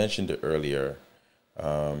 You mentioned it earlier.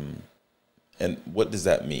 And what does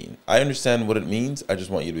that mean? I understand what it means. I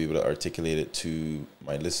just want you to be able to articulate it to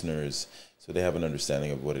my listeners so they have an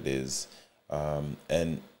understanding of what it is.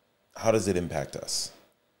 And how does it impact us?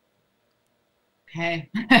 Okay.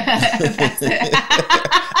 That's it.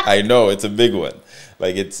 I know it's a big one.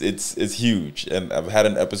 Like it's huge. And I've had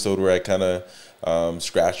an episode where I kind of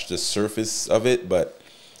scratched the surface of it, but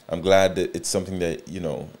I'm glad that it's something that, you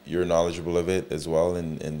know, you're knowledgeable of it as well,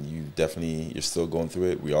 and you're still going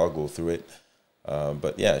through it. We all go through it.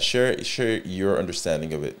 But yeah, share your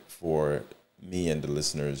understanding of it for me and the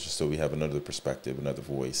listeners, just so we have another perspective, another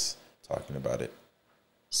voice talking about it.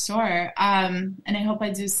 Sure. And I hope I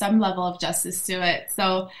do some level of justice to it.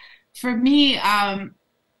 So for me,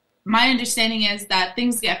 my understanding is that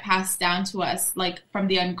things get passed down to us, like from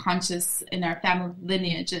the unconscious in our family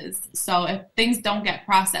lineages. So if things don't get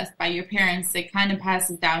processed by your parents, it kind of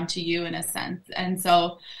passes down to you in a sense. And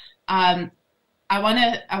so, I want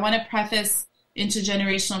to preface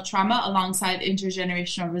intergenerational trauma alongside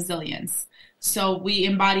intergenerational resilience. So we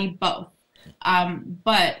embody both.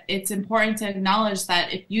 But it's important to acknowledge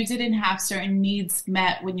that if you didn't have certain needs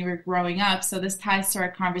met when you were growing up, so this ties to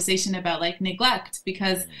our conversation about like neglect,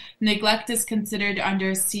 because neglect is considered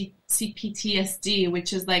under CPTSD,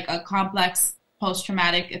 which is like a complex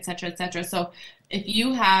post-traumatic, et cetera, et cetera. So if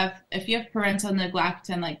you have parental neglect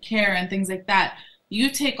and like care and things like that, you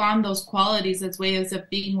take on those qualities as ways of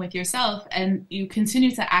being with yourself, and you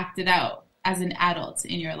continue to act it out as an adult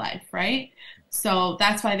in your life, right? So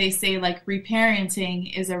that's why they say like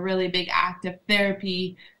reparenting is a really big act of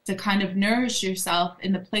therapy to kind of nourish yourself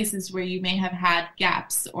in the places where you may have had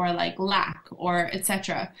gaps or like lack or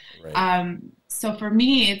etc. Right. So for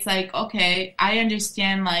me, it's like, okay, I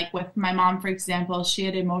understand like with my mom, for example, she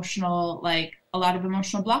had emotional, like a lot of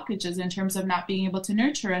emotional blockages in terms of not being able to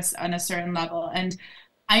nurture us on a certain level. And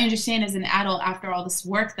I understand as an adult after all this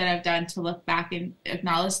work that I've done to look back and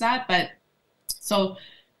acknowledge that. But so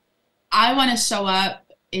I want to show up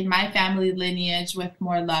in my family lineage with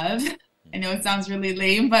more love. I know it sounds really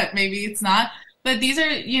lame, but maybe it's not. But these are,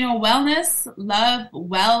 wellness, love,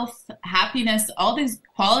 wealth, happiness, all these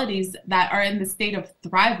qualities that are in the state of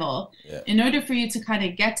thrival. Yeah. In order for you to kind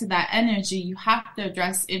of get to that energy, you have to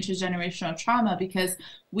address intergenerational trauma, because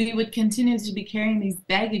we would continue to be carrying these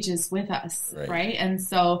baggages with us, right? And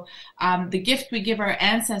so the gift we give our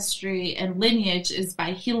ancestry and lineage is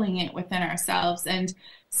by healing it within ourselves. And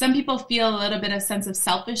some people feel a little bit of sense of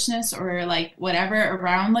selfishness or like whatever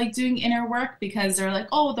around like doing inner work, because they're like,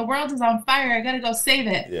 oh, the world is on fire, I gotta go save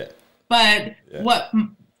it. Yeah. But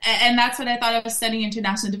And that's what I thought I was studying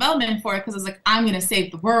international development for, because I was like, I'm going to save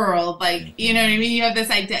the world. Like, you know what I mean? You have this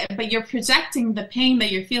idea, but you're projecting the pain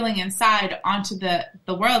that you're feeling inside onto the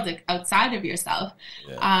world, like, outside of yourself.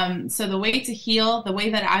 Yeah. So the way to heal, the way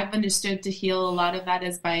that I've understood to heal a lot of that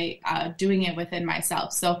is by doing it within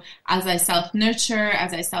myself. So as I self-nurture,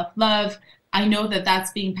 as I self-love, I know that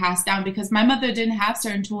that's being passed down, because my mother didn't have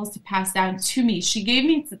certain tools to pass down to me. She gave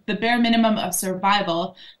me the bare minimum of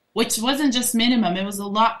survival, which wasn't just minimum. It was a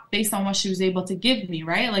lot based on what she was able to give me,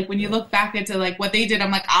 right? Like when you look back into like what they did,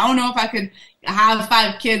 I'm like, I don't know if I could have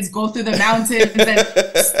 5 kids, go through the mountains, and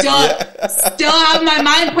still have my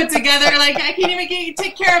mind put together. Like I can't even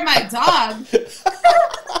take care of my dog.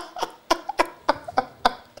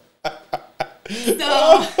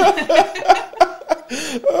 So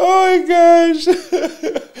Oh my gosh.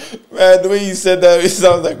 Man, the way you said that, it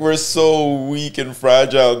sounds like we're so weak and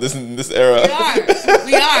fragile in this era.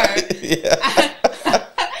 We are. Yeah.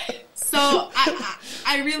 So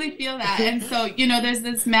I really feel that. And so, there's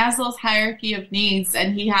this Maslow's hierarchy of needs,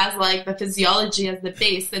 and he has like the physiology as the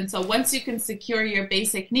base. And so once you can secure your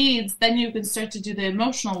basic needs, then you can start to do the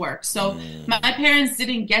emotional work. So my parents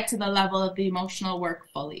didn't get to the level of the emotional work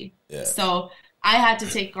fully. Yeah. So I had to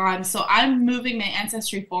take on. So I'm moving my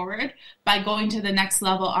ancestry forward by going to the next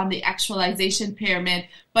level on the actualization pyramid.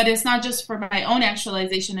 But it's not just for my own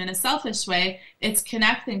actualization in a selfish way. It's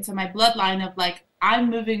connecting to my bloodline of like, I'm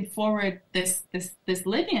moving forward this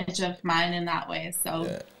lineage of mine in that way. So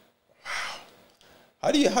yeah.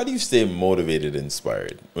 How do you stay motivated,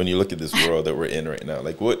 inspired when you look at this world that we're in right now?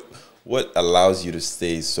 Like what allows you to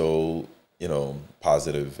stay so,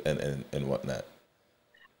 positive and whatnot?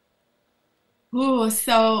 Ooh,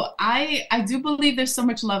 so I do believe there's so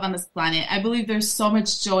much love on this planet. I believe there's so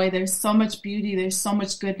much joy, there's so much beauty, there's so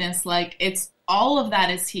much goodness. Like it's all of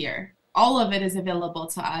that is here. All of it is available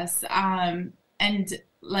to us. And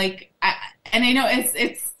like I know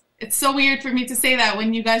it's so weird for me to say that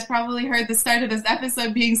when you guys probably heard the start of this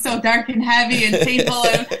episode being so dark and heavy and painful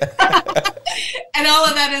and, and all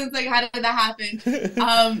of that. And it's like, how did that happen?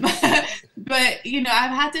 But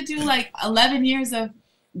I've had to do like 11 years of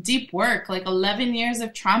deep work, like 11 years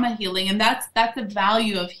of trauma healing. And that's the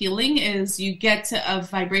value of healing, is you get to a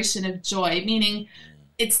vibration of joy, meaning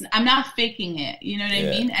I'm not faking it. You know what I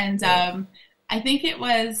mean? And I think it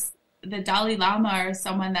was the Dalai Lama or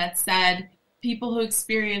someone that said, people who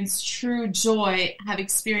experience true joy have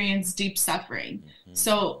experienced deep suffering.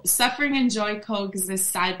 So suffering and joy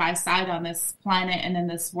coexist side by side on this planet and in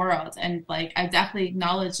this world. And like, I definitely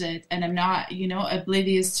acknowledge it, and I'm not,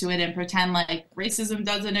 oblivious to it and pretend like racism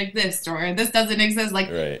doesn't exist or this doesn't exist. Like,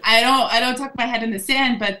 right. I don't tuck my head in the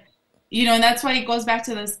sand, but and that's why it goes back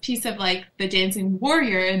to this piece of like the dancing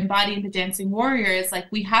warrior, embodying the dancing warrior. It's like,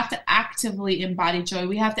 we have to actively embody joy.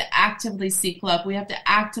 We have to actively seek love. We have to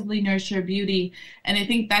actively nurture beauty. And I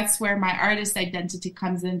think that's where my artist identity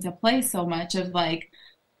comes into play so much, of like,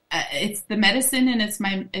 it's the medicine, and it's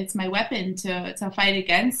my weapon to fight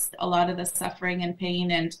against a lot of the suffering and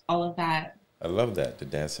pain and all of that. I love that, the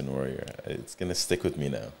dancing warrior. It's going to stick with me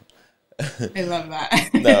now. I love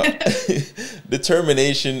that. Now,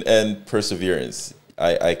 determination and perseverance.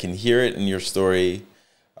 I can hear it in your story.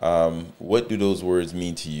 What do those words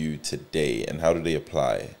mean to you today, and how do they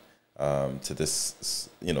apply to this,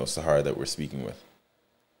 Sahar that we're speaking with?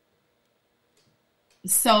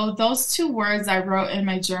 So those 2 words I wrote in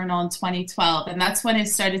my journal in 2012, and that's when I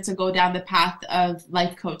started to go down the path of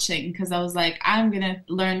life coaching, because I was like, I'm going to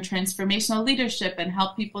learn transformational leadership and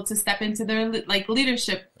help people to step into their like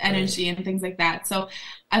leadership energy and things like that. So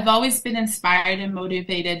I've always been inspired and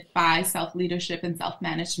motivated by self-leadership and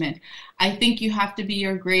self-management. I think you have to be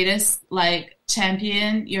your greatest like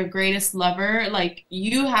champion, your greatest lover. Like,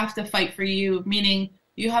 you have to fight for you, meaning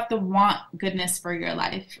you have to want goodness for your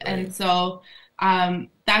life. Right. And so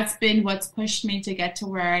that's been what's pushed me to get to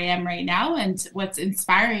where I am right now, and what's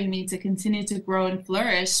inspiring me to continue to grow and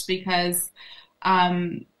flourish, because,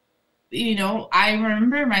 I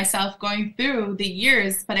remember myself going through the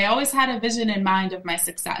years, but I always had a vision in mind of my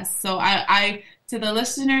success. So I to the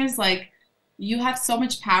listeners, like, you have so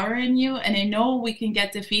much power in you, and I know we can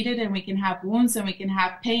get defeated, and we can have wounds, and we can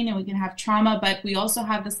have pain, and we can have trauma, but we also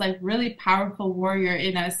have this like really powerful warrior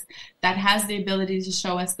in us that has the ability to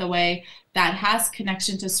show us the way, that has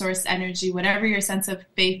connection to source energy, whatever your sense of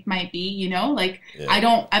faith might be,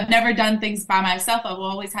 I've never done things by myself. I've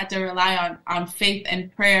always had to rely on faith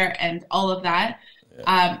and prayer and all of that.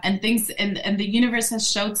 And things, and the universe has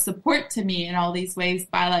showed support to me in all these ways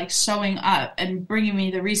by like showing up and bringing me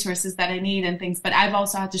the resources that I need and things. But I've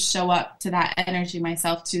also had to show up to that energy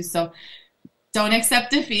myself too. So Don't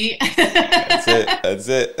accept defeat. That's it. That's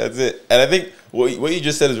it. That's it. And I think what you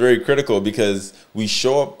just said is very critical because we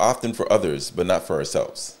show up often for others, but not for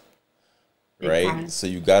ourselves. Big Right? time. So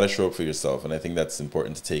you got to show up for yourself. And I think that's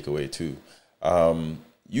important to take away too.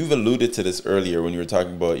 You've alluded to this earlier when you were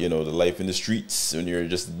talking about, the life in the streets, when you're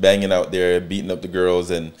just banging out there, beating up the girls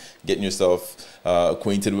and getting yourself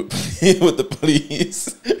acquainted with, with the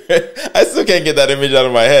police. I still can't get that image out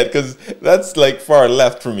of my head because that's like far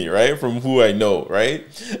left from me, right? From who I know, right?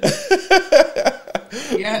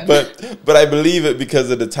 Yeah. But I believe it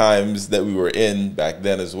because of the times that we were in back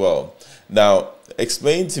then as well. Now,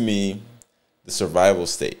 explain to me the survival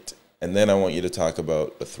state. And then I want you to talk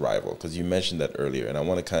about the thrival because you mentioned that earlier, and I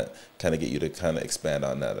want to kind of get you to kind of expand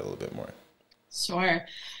on that a little bit more. Sure.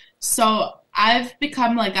 So I've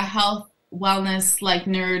become like a health wellness like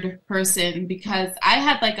nerd person because I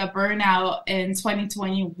had like a burnout in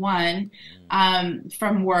 2021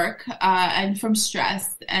 from work and from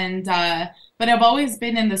stress and but I've always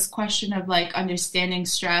been in this question of like understanding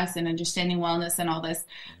stress and understanding wellness and all this.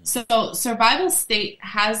 So survival state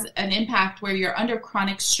has an impact where you're under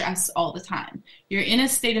chronic stress all the time. You're in a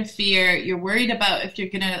state of fear. You're worried about if you're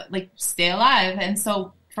gonna like stay alive. And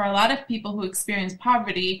so for a lot of people who experience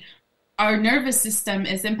poverty, our nervous system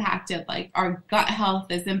is impacted, like our gut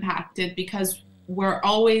health is impacted because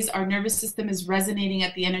our nervous system is resonating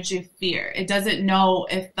at the energy of fear. It doesn't know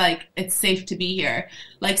if like it's safe to be here.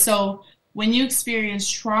 Like, so when you experience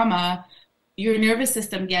trauma, your nervous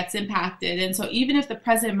system gets impacted. And so even if the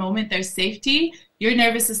present moment there's safety, your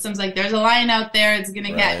nervous system's like, there's a lion out there, it's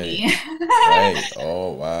gonna get Right. me. Right.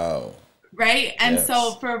 Oh, wow. Right. And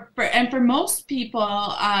so Yes. for most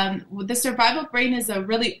people, the survival brain is a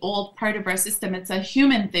really old part of our system. It's a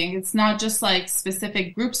human thing. It's not just like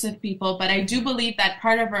specific groups of people, but I do believe that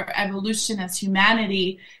part of our evolution as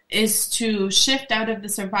humanity is to shift out of the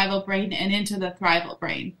survival brain and into the thrival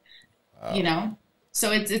brain, you Wow. know?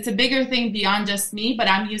 So it's a bigger thing beyond just me, but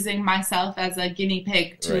I'm using myself as a guinea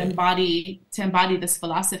pig Right. to embody this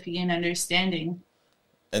philosophy and understanding.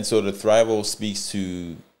 And so the thrival speaks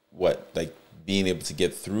to what? Like being able to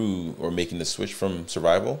get through or making the switch from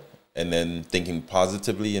survival and then thinking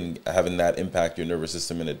positively and having that impact your nervous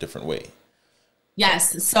system in a different way.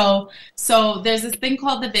 Yes. So there's this thing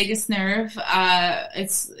called the vagus nerve.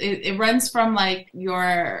 It runs from like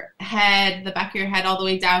your head, the back of your head, all the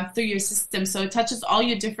way down through your system. So it touches all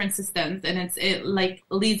your different systems, and it like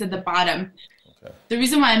leads at the bottom. Okay. The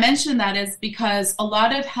reason why I mention that is because a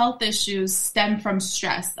lot of health issues stem from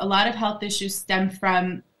stress. A lot of health issues stem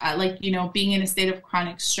from being in a state of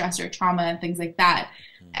chronic stress or trauma and things like that.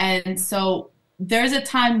 And so there's a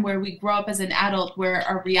time where we grow up as an adult where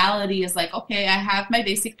our reality is like, okay, I have my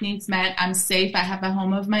basic needs met. I'm safe. I have a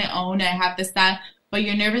home of my own. I have this, that, but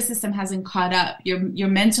your nervous system hasn't caught up. Your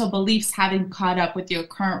mental beliefs haven't caught up with your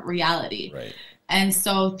current reality. Right. And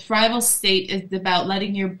so thrival state is about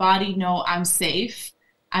letting your body know I'm safe,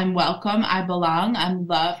 I'm welcome, I belong, I'm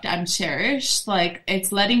loved, I'm cherished. Like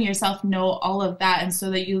it's letting yourself know all of that. And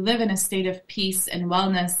so that you live in a state of peace and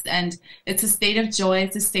wellness. And it's a state of joy,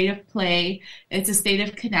 it's a state of play, it's a state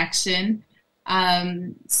of connection.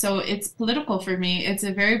 So it's political for me. It's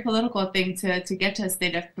a very political thing to get to a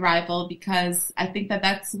state of thrival because I think that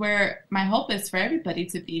that's where my hope is for everybody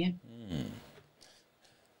to be.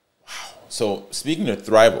 So speaking of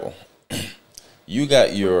thrival, you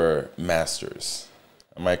got your master's.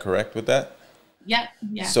 Am I correct with that? Yep.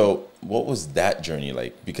 Yeah. So what was that journey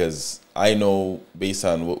like? Because I know based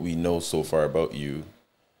on what we know so far about you,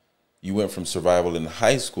 you went from survival in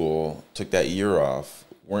high school, took that year off,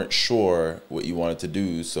 weren't sure what you wanted to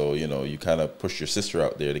do. So, you kind of pushed your sister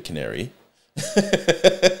out there to Canary.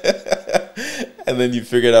 And then you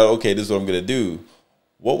figured out, okay, this is what I'm going to do.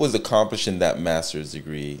 What was accomplishing that master's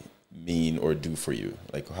degree mean or do for you?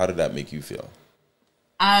 Like, how did that make you feel?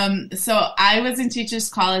 So I was in teachers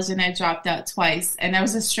college and I dropped out twice and I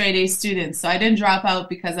was a straight A student. So I didn't drop out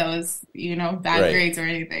because I was, bad Right. grades or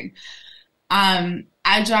anything.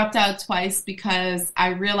 I dropped out twice because I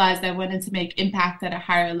realized I wanted to make impact at a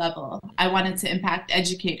higher level. I wanted to impact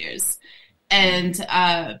educators. And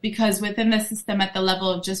because within the system at the level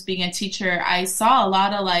of just being a teacher, I saw a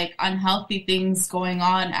lot of like unhealthy things going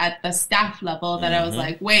on at the staff level that I was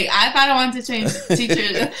like, wait, I thought I wanted to change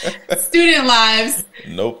teachers, student lives.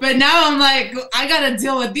 Nope. But now I'm like, I got to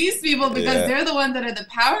deal with these people because Yeah. they're the ones that are the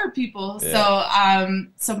power people. Yeah.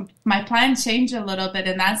 So my plan changed a little bit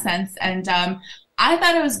in that sense. And I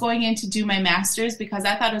thought I was going in to do my master's because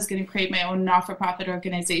I thought I was going to create my own not-for-profit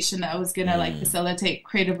organization that was going to like facilitate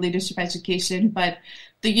creative leadership education. But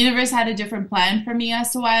the universe had a different plan for me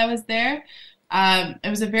as to why I was there. it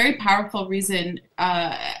was a very powerful reason.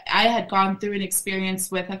 I had gone through an experience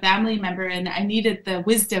with a family member, and I needed the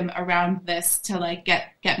wisdom around this to like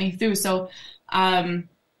get me through. So my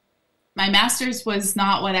master's was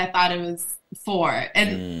not what I thought it was for.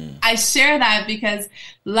 And I share that because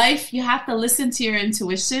life, you have to listen to your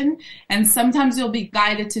intuition. And sometimes you'll be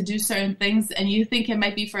guided to do certain things and you think it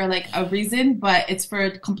might be for like a reason, but it's for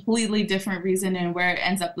a completely different reason and where it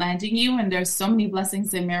ends up landing you. And there's so many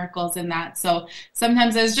blessings and miracles in that. So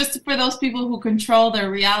sometimes it's just for those people who control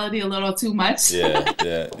their reality a little too much. Yeah,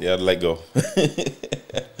 let go.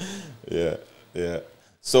 Yeah.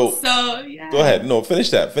 So yeah. Go ahead. No,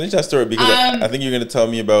 finish that story, because I think you're going to tell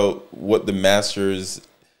me about what the master's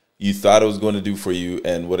you thought it was going to do for you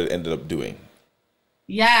and what it ended up doing.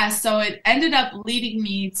 Yeah, so it ended up leading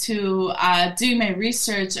me to doing my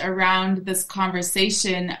research around this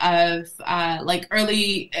conversation of like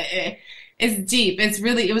early. It's deep.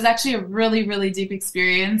 It was actually a really, really deep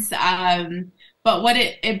experience. But what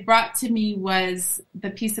it brought to me was the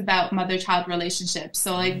piece about mother-child relationships.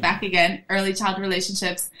 So like back again, early child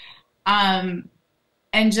relationships, and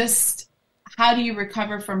just how do you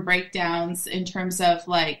recover from breakdowns in terms of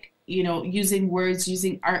like, you know, using words,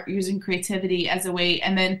 using art, using creativity as a way.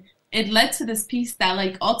 And then it led to this piece that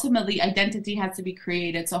like ultimately identity has to be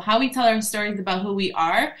created. So how we tell our stories about who we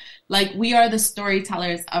are, like we are the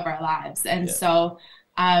storytellers of our lives. And so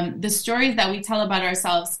the stories that we tell about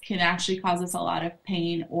ourselves can actually cause us a lot of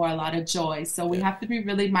pain or a lot of joy. So we have to be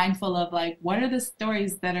really mindful of like, what are the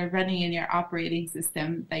stories that are running in your operating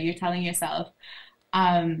system that you're telling yourself?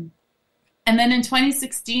 And then in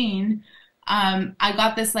 2016, I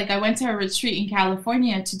got this, like I went to a retreat in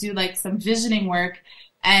California to do like some visioning work.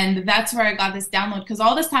 And that's where I got this download, because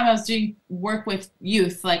all this time I was doing work with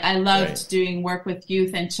youth. Like I loved doing work with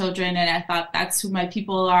youth and children. And I thought that's who my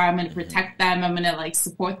people are. I'm going to protect them. I'm going to like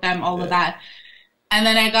support them, all of that. And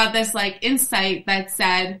then I got this like insight that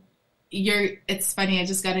said, it's funny. I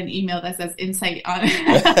just got an email that says insight on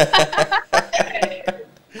it.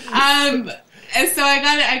 And so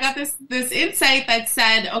I got this insight that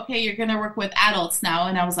said, okay, you're going to work with adults now.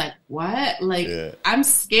 And I was like, what? Like, I'm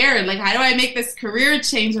scared. Like, how do I make this career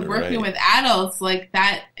change of working with adults? Like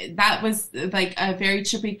that was like a very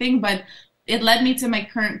trippy thing, but it led me to my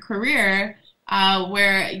current career,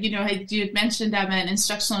 where, you know, you had mentioned I'm an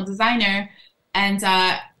instructional designer, and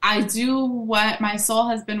I do what my soul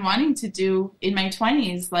has been wanting to do in my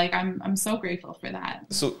 20s. Like, I'm so grateful for that.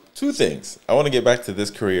 So 2 things. I want to get back to this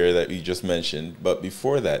career that you just mentioned. But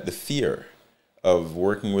before that, the fear of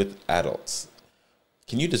working with adults.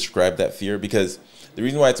 Can you describe that fear? Because the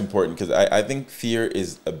reason why it's important, because I think fear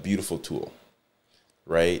is a beautiful tool,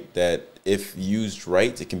 right? That if used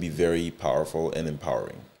right, it can be very powerful and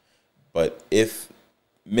empowering. But if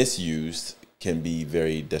misused, can be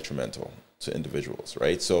very detrimental to individuals,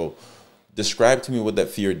 right? So describe to me what that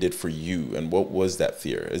fear did for you, and what was that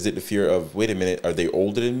fear? Is it the fear of, wait a minute, are they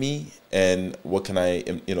older than me? And what can I,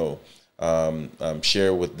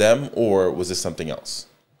 share with them? Or was this something else?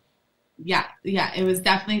 Yeah, it was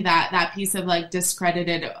definitely that piece of like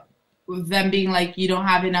discredited, them being like, you don't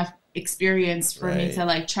have enough experience for me to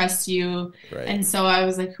like trust you. And so I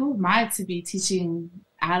was like, who am I to be teaching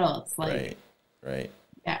adults? Like, right.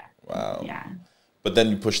 Yeah. Wow. Yeah. But then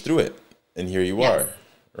you push through it. And here you are,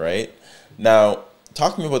 right? Now,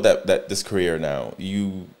 talk to me about this career now.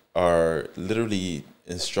 You are literally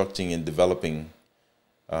instructing and developing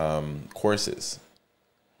courses.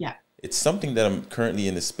 Yeah. It's something that I'm currently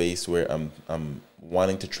in a space where I'm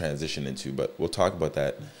wanting to transition into, but we'll talk about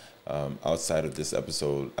that outside of this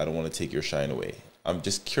episode. I don't want to take your shine away. I'm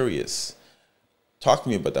just curious. Talk to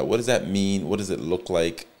me about that. What does that mean? What does it look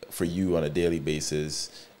like for you on a daily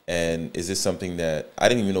basis? And is this something that I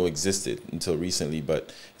didn't even know existed until recently,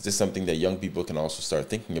 but is this something that young people can also start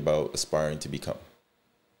thinking about aspiring to become?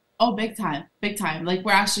 Oh, big time, big time. Like,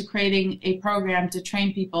 we're actually creating a program to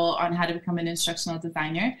train people on how to become an instructional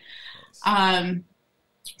designer.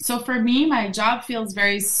 So for me, my job feels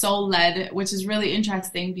very soul-led, which is really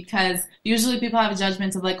interesting, because usually people have a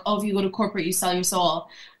judgment of like, oh, if you go to corporate, you sell your soul.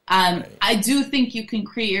 I do think you can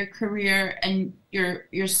create your career, and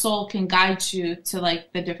your soul can guide you to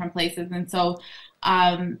like the different places. And so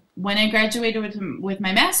when I graduated with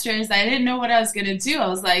my master's, I didn't know what I was going to do. I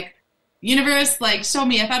was like, universe, like, show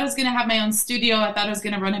me. I thought I was going to have my own studio. I thought I was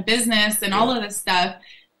going to run a business and all of this stuff.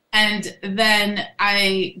 And then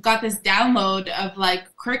I got this download of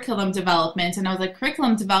like curriculum development, and I was like,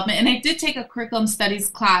 curriculum development. And I did take a curriculum studies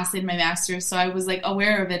class in my master's, so I was like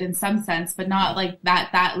aware of it in some sense, but not like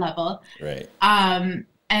that level. Right.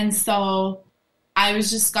 And so I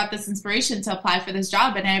was just got this inspiration to apply for this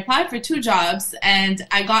job, and I applied for 2 jobs, and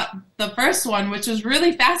I got the first one, which was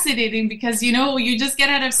really fascinating because, you know, you just get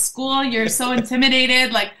out of school, you're so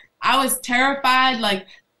intimidated. Like, I was terrified. Like,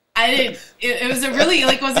 I didn't, it was a really,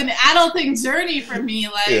 like, it was an adulting journey for me,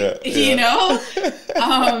 like, you know?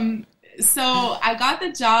 So I got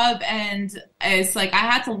the job, and it's like I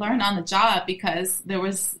had to learn on the job because there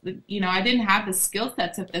was, you know, I didn't have the skill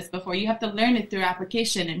sets of this before. You have to learn it through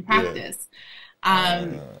application and practice.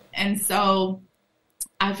 And so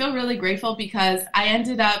I feel really grateful because I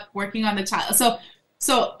ended up working on the child.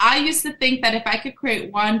 So I used to think that if I could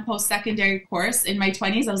create one post-secondary course in my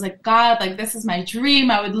 20s, I was like, God, like, this is my dream.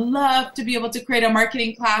 I would love to be able to create a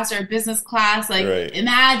marketing class or a business class. Like,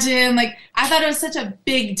 imagine, like, I thought it was such a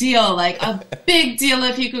big deal, like a big deal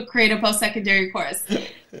if you could create a post-secondary course.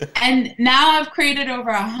 And now I've created over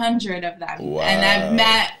 100 of them. Wow. And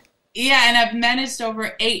I've managed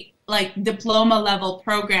over 8 like diploma level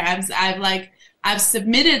programs. I've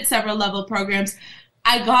submitted several level programs.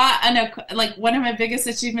 I got like one of my biggest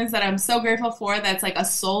achievements that I'm so grateful for, that's like a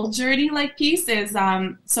soul journey like piece is,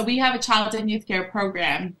 so we have a child and youth care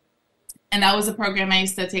program, and that was a program I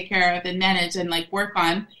used to take care of and manage and like work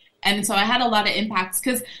on. And so I had a lot of impacts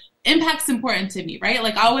because impact's important to me, right?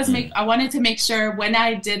 Like I wanted to make sure when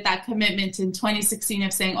I did that commitment in 2016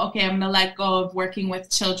 of saying, okay, I'm going to let go of working with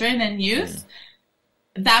children and youth,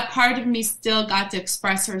 that part of me still got to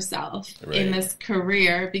express herself in this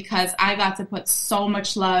career because I got to put so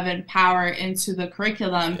much love and power into the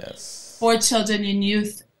curriculum for children and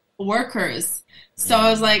youth workers. So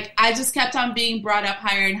I was like, I just kept on being brought up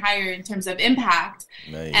higher and higher in terms of impact.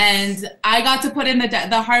 And I got to put in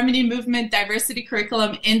the Harmony Movement diversity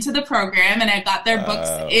curriculum into the program, and I got their books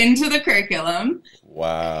into the curriculum.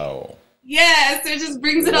 Wow. Yeah, so it just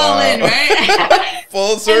brings it all in, right?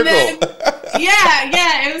 Full circle.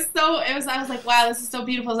 I was like, wow, this is so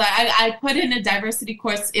beautiful. So I put in a diversity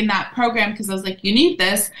course in that program because I was like, you need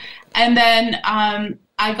this. And then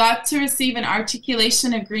I got to receive an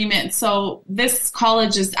articulation agreement. So this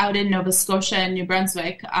college is out in Nova Scotia and New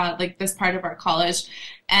Brunswick, like this part of our college.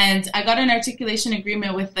 And I got an articulation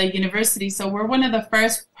agreement with the university. So we're one of the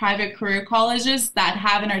first private career colleges that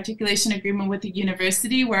have an articulation agreement with the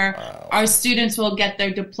university where our students will get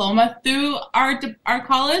their diploma through our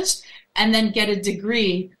college and then get a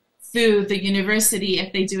degree through the university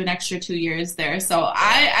if they do an extra 2 years there. So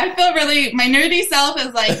I feel really, my nerdy self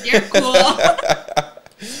is like, you're cool.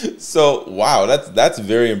 So, wow, that's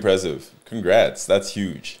very impressive. Congrats. That's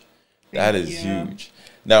huge. That is huge.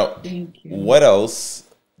 Now, what else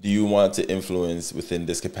do you want to influence within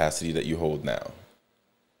this capacity that you hold now?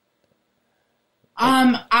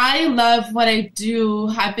 I love what I do.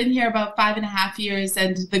 I've been here about 5.5 years,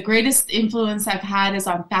 and the greatest influence I've had is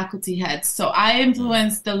on faculty heads. So I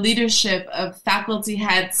influence the leadership of faculty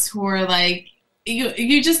heads who are like,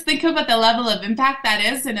 you just think about the level of impact that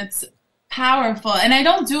is, and it's powerful. And I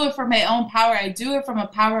don't do it for my own power. I do it from a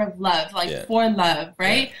power of love, like for love,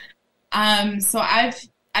 right? So I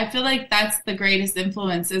feel like that's the greatest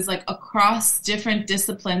influence is like across different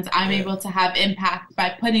disciplines, I'm able to have impact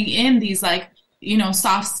by putting in these like, you know,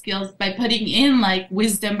 soft skills, by putting in like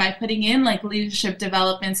wisdom, by putting in like leadership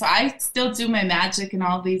development. So I still do my magic in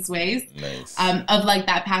all these ways of like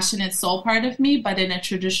that passionate soul part of me, but in a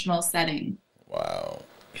traditional setting. Wow.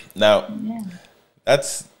 Now,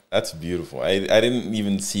 that's beautiful. I didn't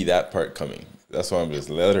even see that part coming. That's why I'm just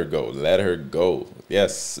let her go. Let her go.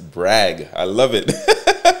 Yes, brag. I love it.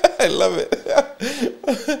 I love it.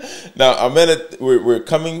 Now, we're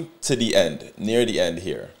coming to the end, near the end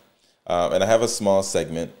here. And I have a small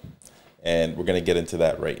segment, and we're going to get into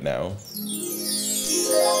that right now.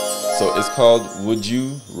 So it's called Would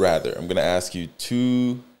You Rather. I'm going to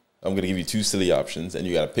give you 2 silly options, and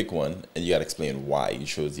you got to pick one, and you got to explain why you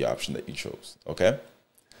chose the option that you chose. Okay?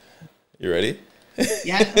 You ready?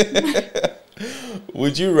 Yeah.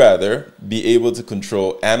 Would you rather be able to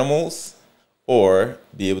control animals or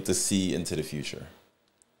be able to see into the future?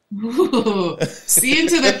 Ooh, see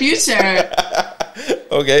into the future.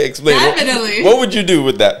 Okay, explain. Definitely. What would you do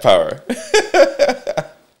with that power?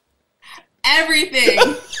 Everything.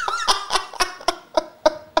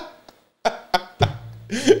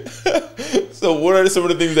 So what are some of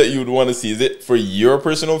the things that you would want to see? Is it for your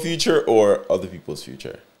personal future or other people's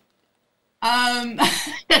future? I'm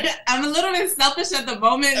a little bit selfish at the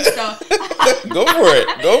moment, so Go for it.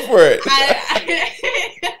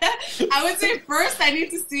 I would say first I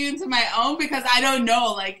need to see into my own because I don't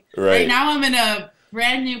know. Like right now I'm in a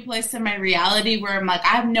brand new place in my reality where I'm like, I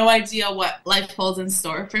have no idea what life holds in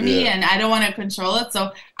store for me and I don't want to control it.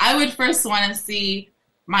 So I would first want to see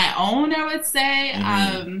my own, I would say.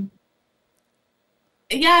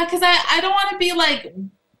 Yeah, because I don't want to be like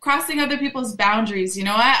crossing other people's boundaries, you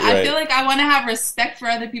know? I feel Right. like I want to have respect for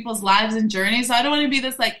other people's lives and journeys. So I don't want to be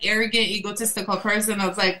this like arrogant, egotistical person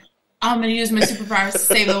that's like, I'm going to use my superpowers to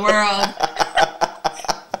save the world.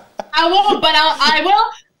 I won't, but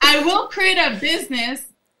I will create a business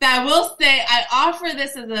that will say, I offer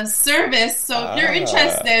this as a service. So if you're Ah,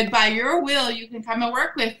 interested, by your will, you can come and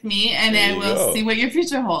work with me and there then you we'll see go. what your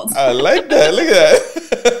future holds. I like that. Look at that.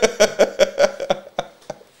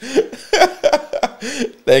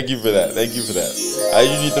 Thank you for that. Thank you for that. I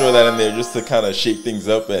usually throw that in there just to kind of shake things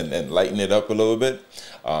up and lighten it up a little bit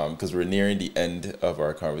because we're nearing the end of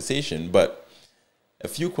our conversation. But a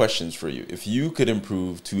few questions for you. If you could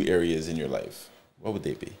improve two areas in your life, what would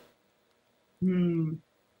they be? Hmm.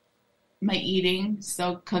 My eating,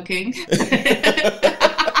 so cooking.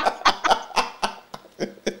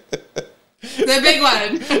 The big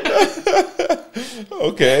one.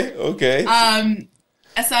 Okay, okay. um,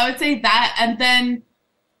 so I would say that, and then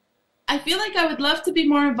I feel like I would love to be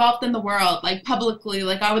more involved in the world, like publicly.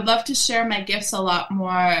 Like I would love to share my gifts a lot more.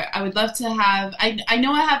 I would love to have. I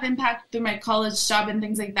know I have impact through my college job and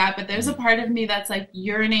things like that, but there's a Mhm. part of me that's like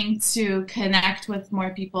yearning to connect with more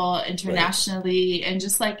people Right. internationally and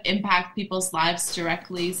just like impact people's lives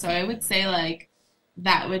directly. So I would say like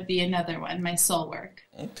that would be another one, my soul work.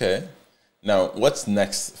 Okay. Now, what's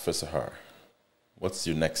next for Sahar? What's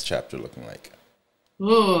your next chapter looking like?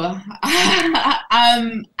 Ooh,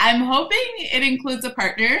 I'm hoping it includes a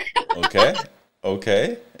partner. Okay.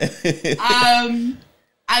 Okay.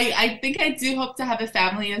 I think I do hope to have a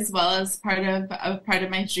family as well as part of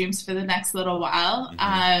my dreams for the next little while.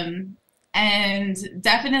 Hmm. And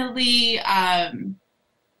definitely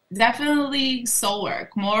definitely soul work,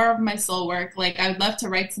 more of my soul work. Like I would love to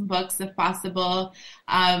write some books if possible.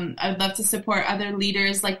 I would love to support other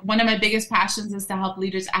leaders. Like one of my biggest passions is to help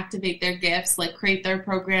leaders activate their gifts, like create their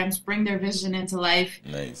programs, bring their vision into life.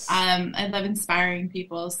 Nice. I love inspiring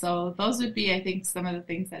people. So those would be, I think, some of the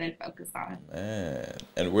things that I'd focus on. Man.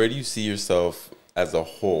 And where do you see yourself as a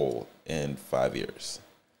whole in 5 years?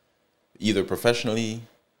 Either professionally,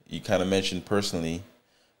 you kind of mentioned personally.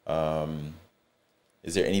 Um,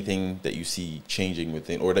 is there anything that you see changing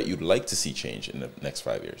within or that you'd like to see change in the next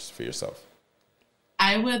 5 years for yourself?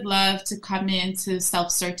 I would love to come into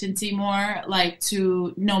self-certainty more, like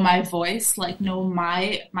to know my voice, like know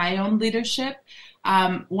my own leadership.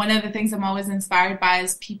 One of the things I'm always inspired by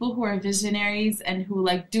is people who are visionaries and who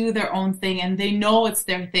like do their own thing and they know it's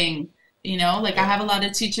their thing. You know, like I Yeah. have a lot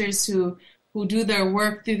of teachers who do their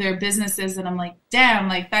work through their businesses and I'm like, damn,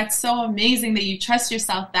 like that's so amazing that you trust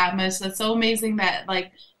yourself that much. That's so amazing that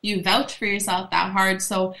like you vouch for yourself that hard.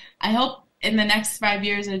 So I hope in the next 5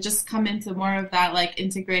 years I just come into more of that like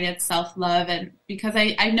integrated self-love and because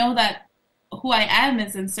I know that who I am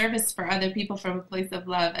is in service for other people from a place of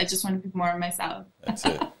love. I just want to be more of myself. That's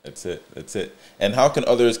it. That's it. That's it. And how can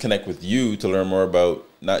others connect with you to learn more about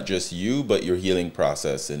not just you, but your healing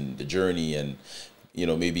process and the journey and,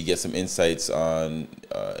 maybe get some insights on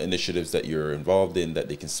initiatives that you're involved in that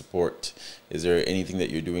they can support? Is there anything that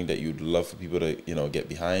you're doing that you'd love for people to, get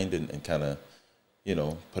behind and kind of,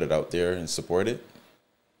 put it out there and support it?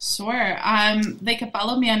 Sure. They can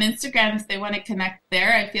follow me on Instagram if they want to connect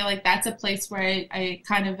there. I feel like that's a place where I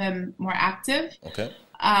kind of am more active. Okay.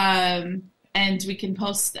 And we can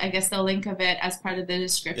post, I guess, the link of it as part of the Yeah.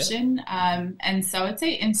 description. And so I'd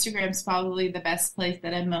say Instagram's probably the best place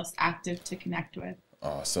that I'm most active to connect with.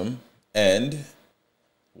 Awesome. And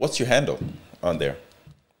what's your handle on there?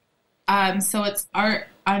 So it's art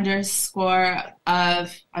underscore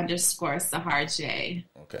of underscore Sahar J.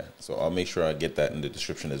 Okay, so I'll make sure I get that in the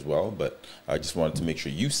description as well, but I just wanted to make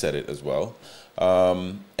sure you said it as well.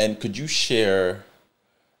 And could you share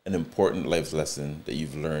an important life lesson that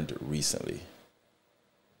you've learned recently?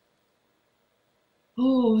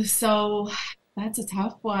 Ooh, so that's a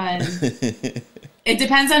tough one. It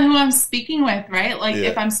depends on who I'm speaking with, right? Like Yeah,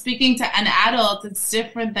 if I'm speaking to an adult, it's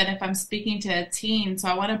different than if I'm speaking to a teen. So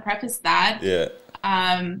I want to preface that. yeah.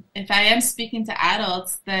 If I am speaking to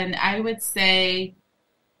adults, then I would say,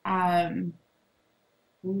 um,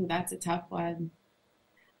 ooh, that's a tough one.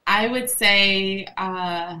 I would say,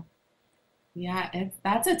 yeah,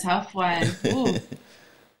 that's a tough one. Ooh,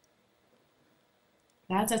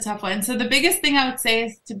 that's a tough one. So the biggest thing I would say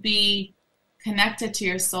is to be connected to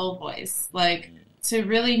your soul voice, like to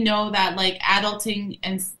really know that like adulting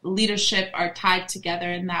and leadership are tied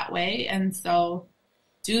together in that way. And so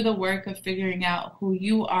do the work of figuring out who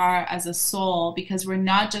you are as a soul because we're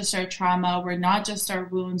not just our trauma, we're not just our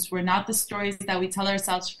wounds, we're not the stories that we tell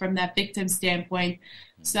ourselves from that victim standpoint.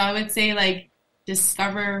 So I would say like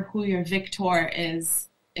discover who your victor is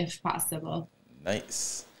if possible.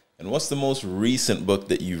 Nice. And what's the most recent book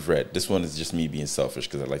that you've read? This one is just me being selfish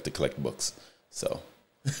because I like to collect books. So.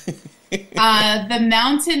 The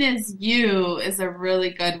Mountain Is You is a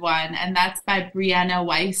really good one, and that's by Brianna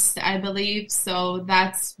Weiss, I believe. So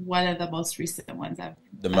that's one of the most recent ones The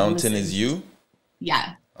I've Mountain listened Is to. You?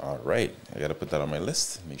 Yeah, All right. I got to put that on my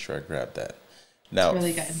list. Make sure I grab that. it's Now,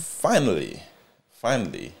 really good. finally,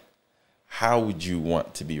 how would you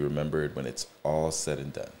want to be remembered when it's all said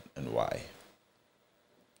and done, and why?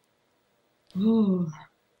 Ooh.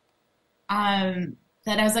 That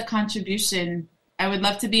as a contribution. I would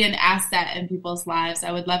love to be an asset in people's lives.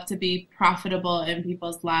 I would love to be profitable in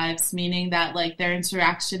people's lives, meaning that like their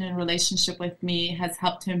interaction and relationship with me has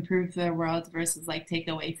helped to improve their world versus like take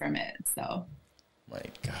away from it. So, My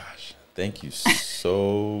gosh. Thank you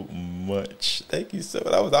so much. Thank you so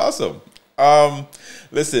much. That was awesome.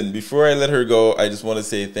 Listen, before I let her go, I just want to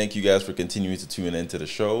say thank you guys for continuing to tune into the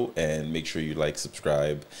show, and make sure you like,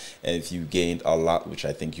 subscribe. And if you gained a lot, which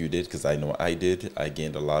I think you did, because I know I did, I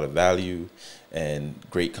gained a lot of value and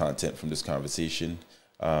great content from this conversation.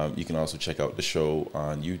 You can also check out the show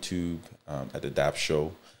on YouTube at the DAP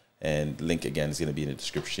Show, and link again is going to be in the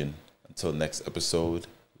description. Until next episode,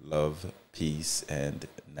 love, peace, and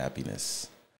nappiness.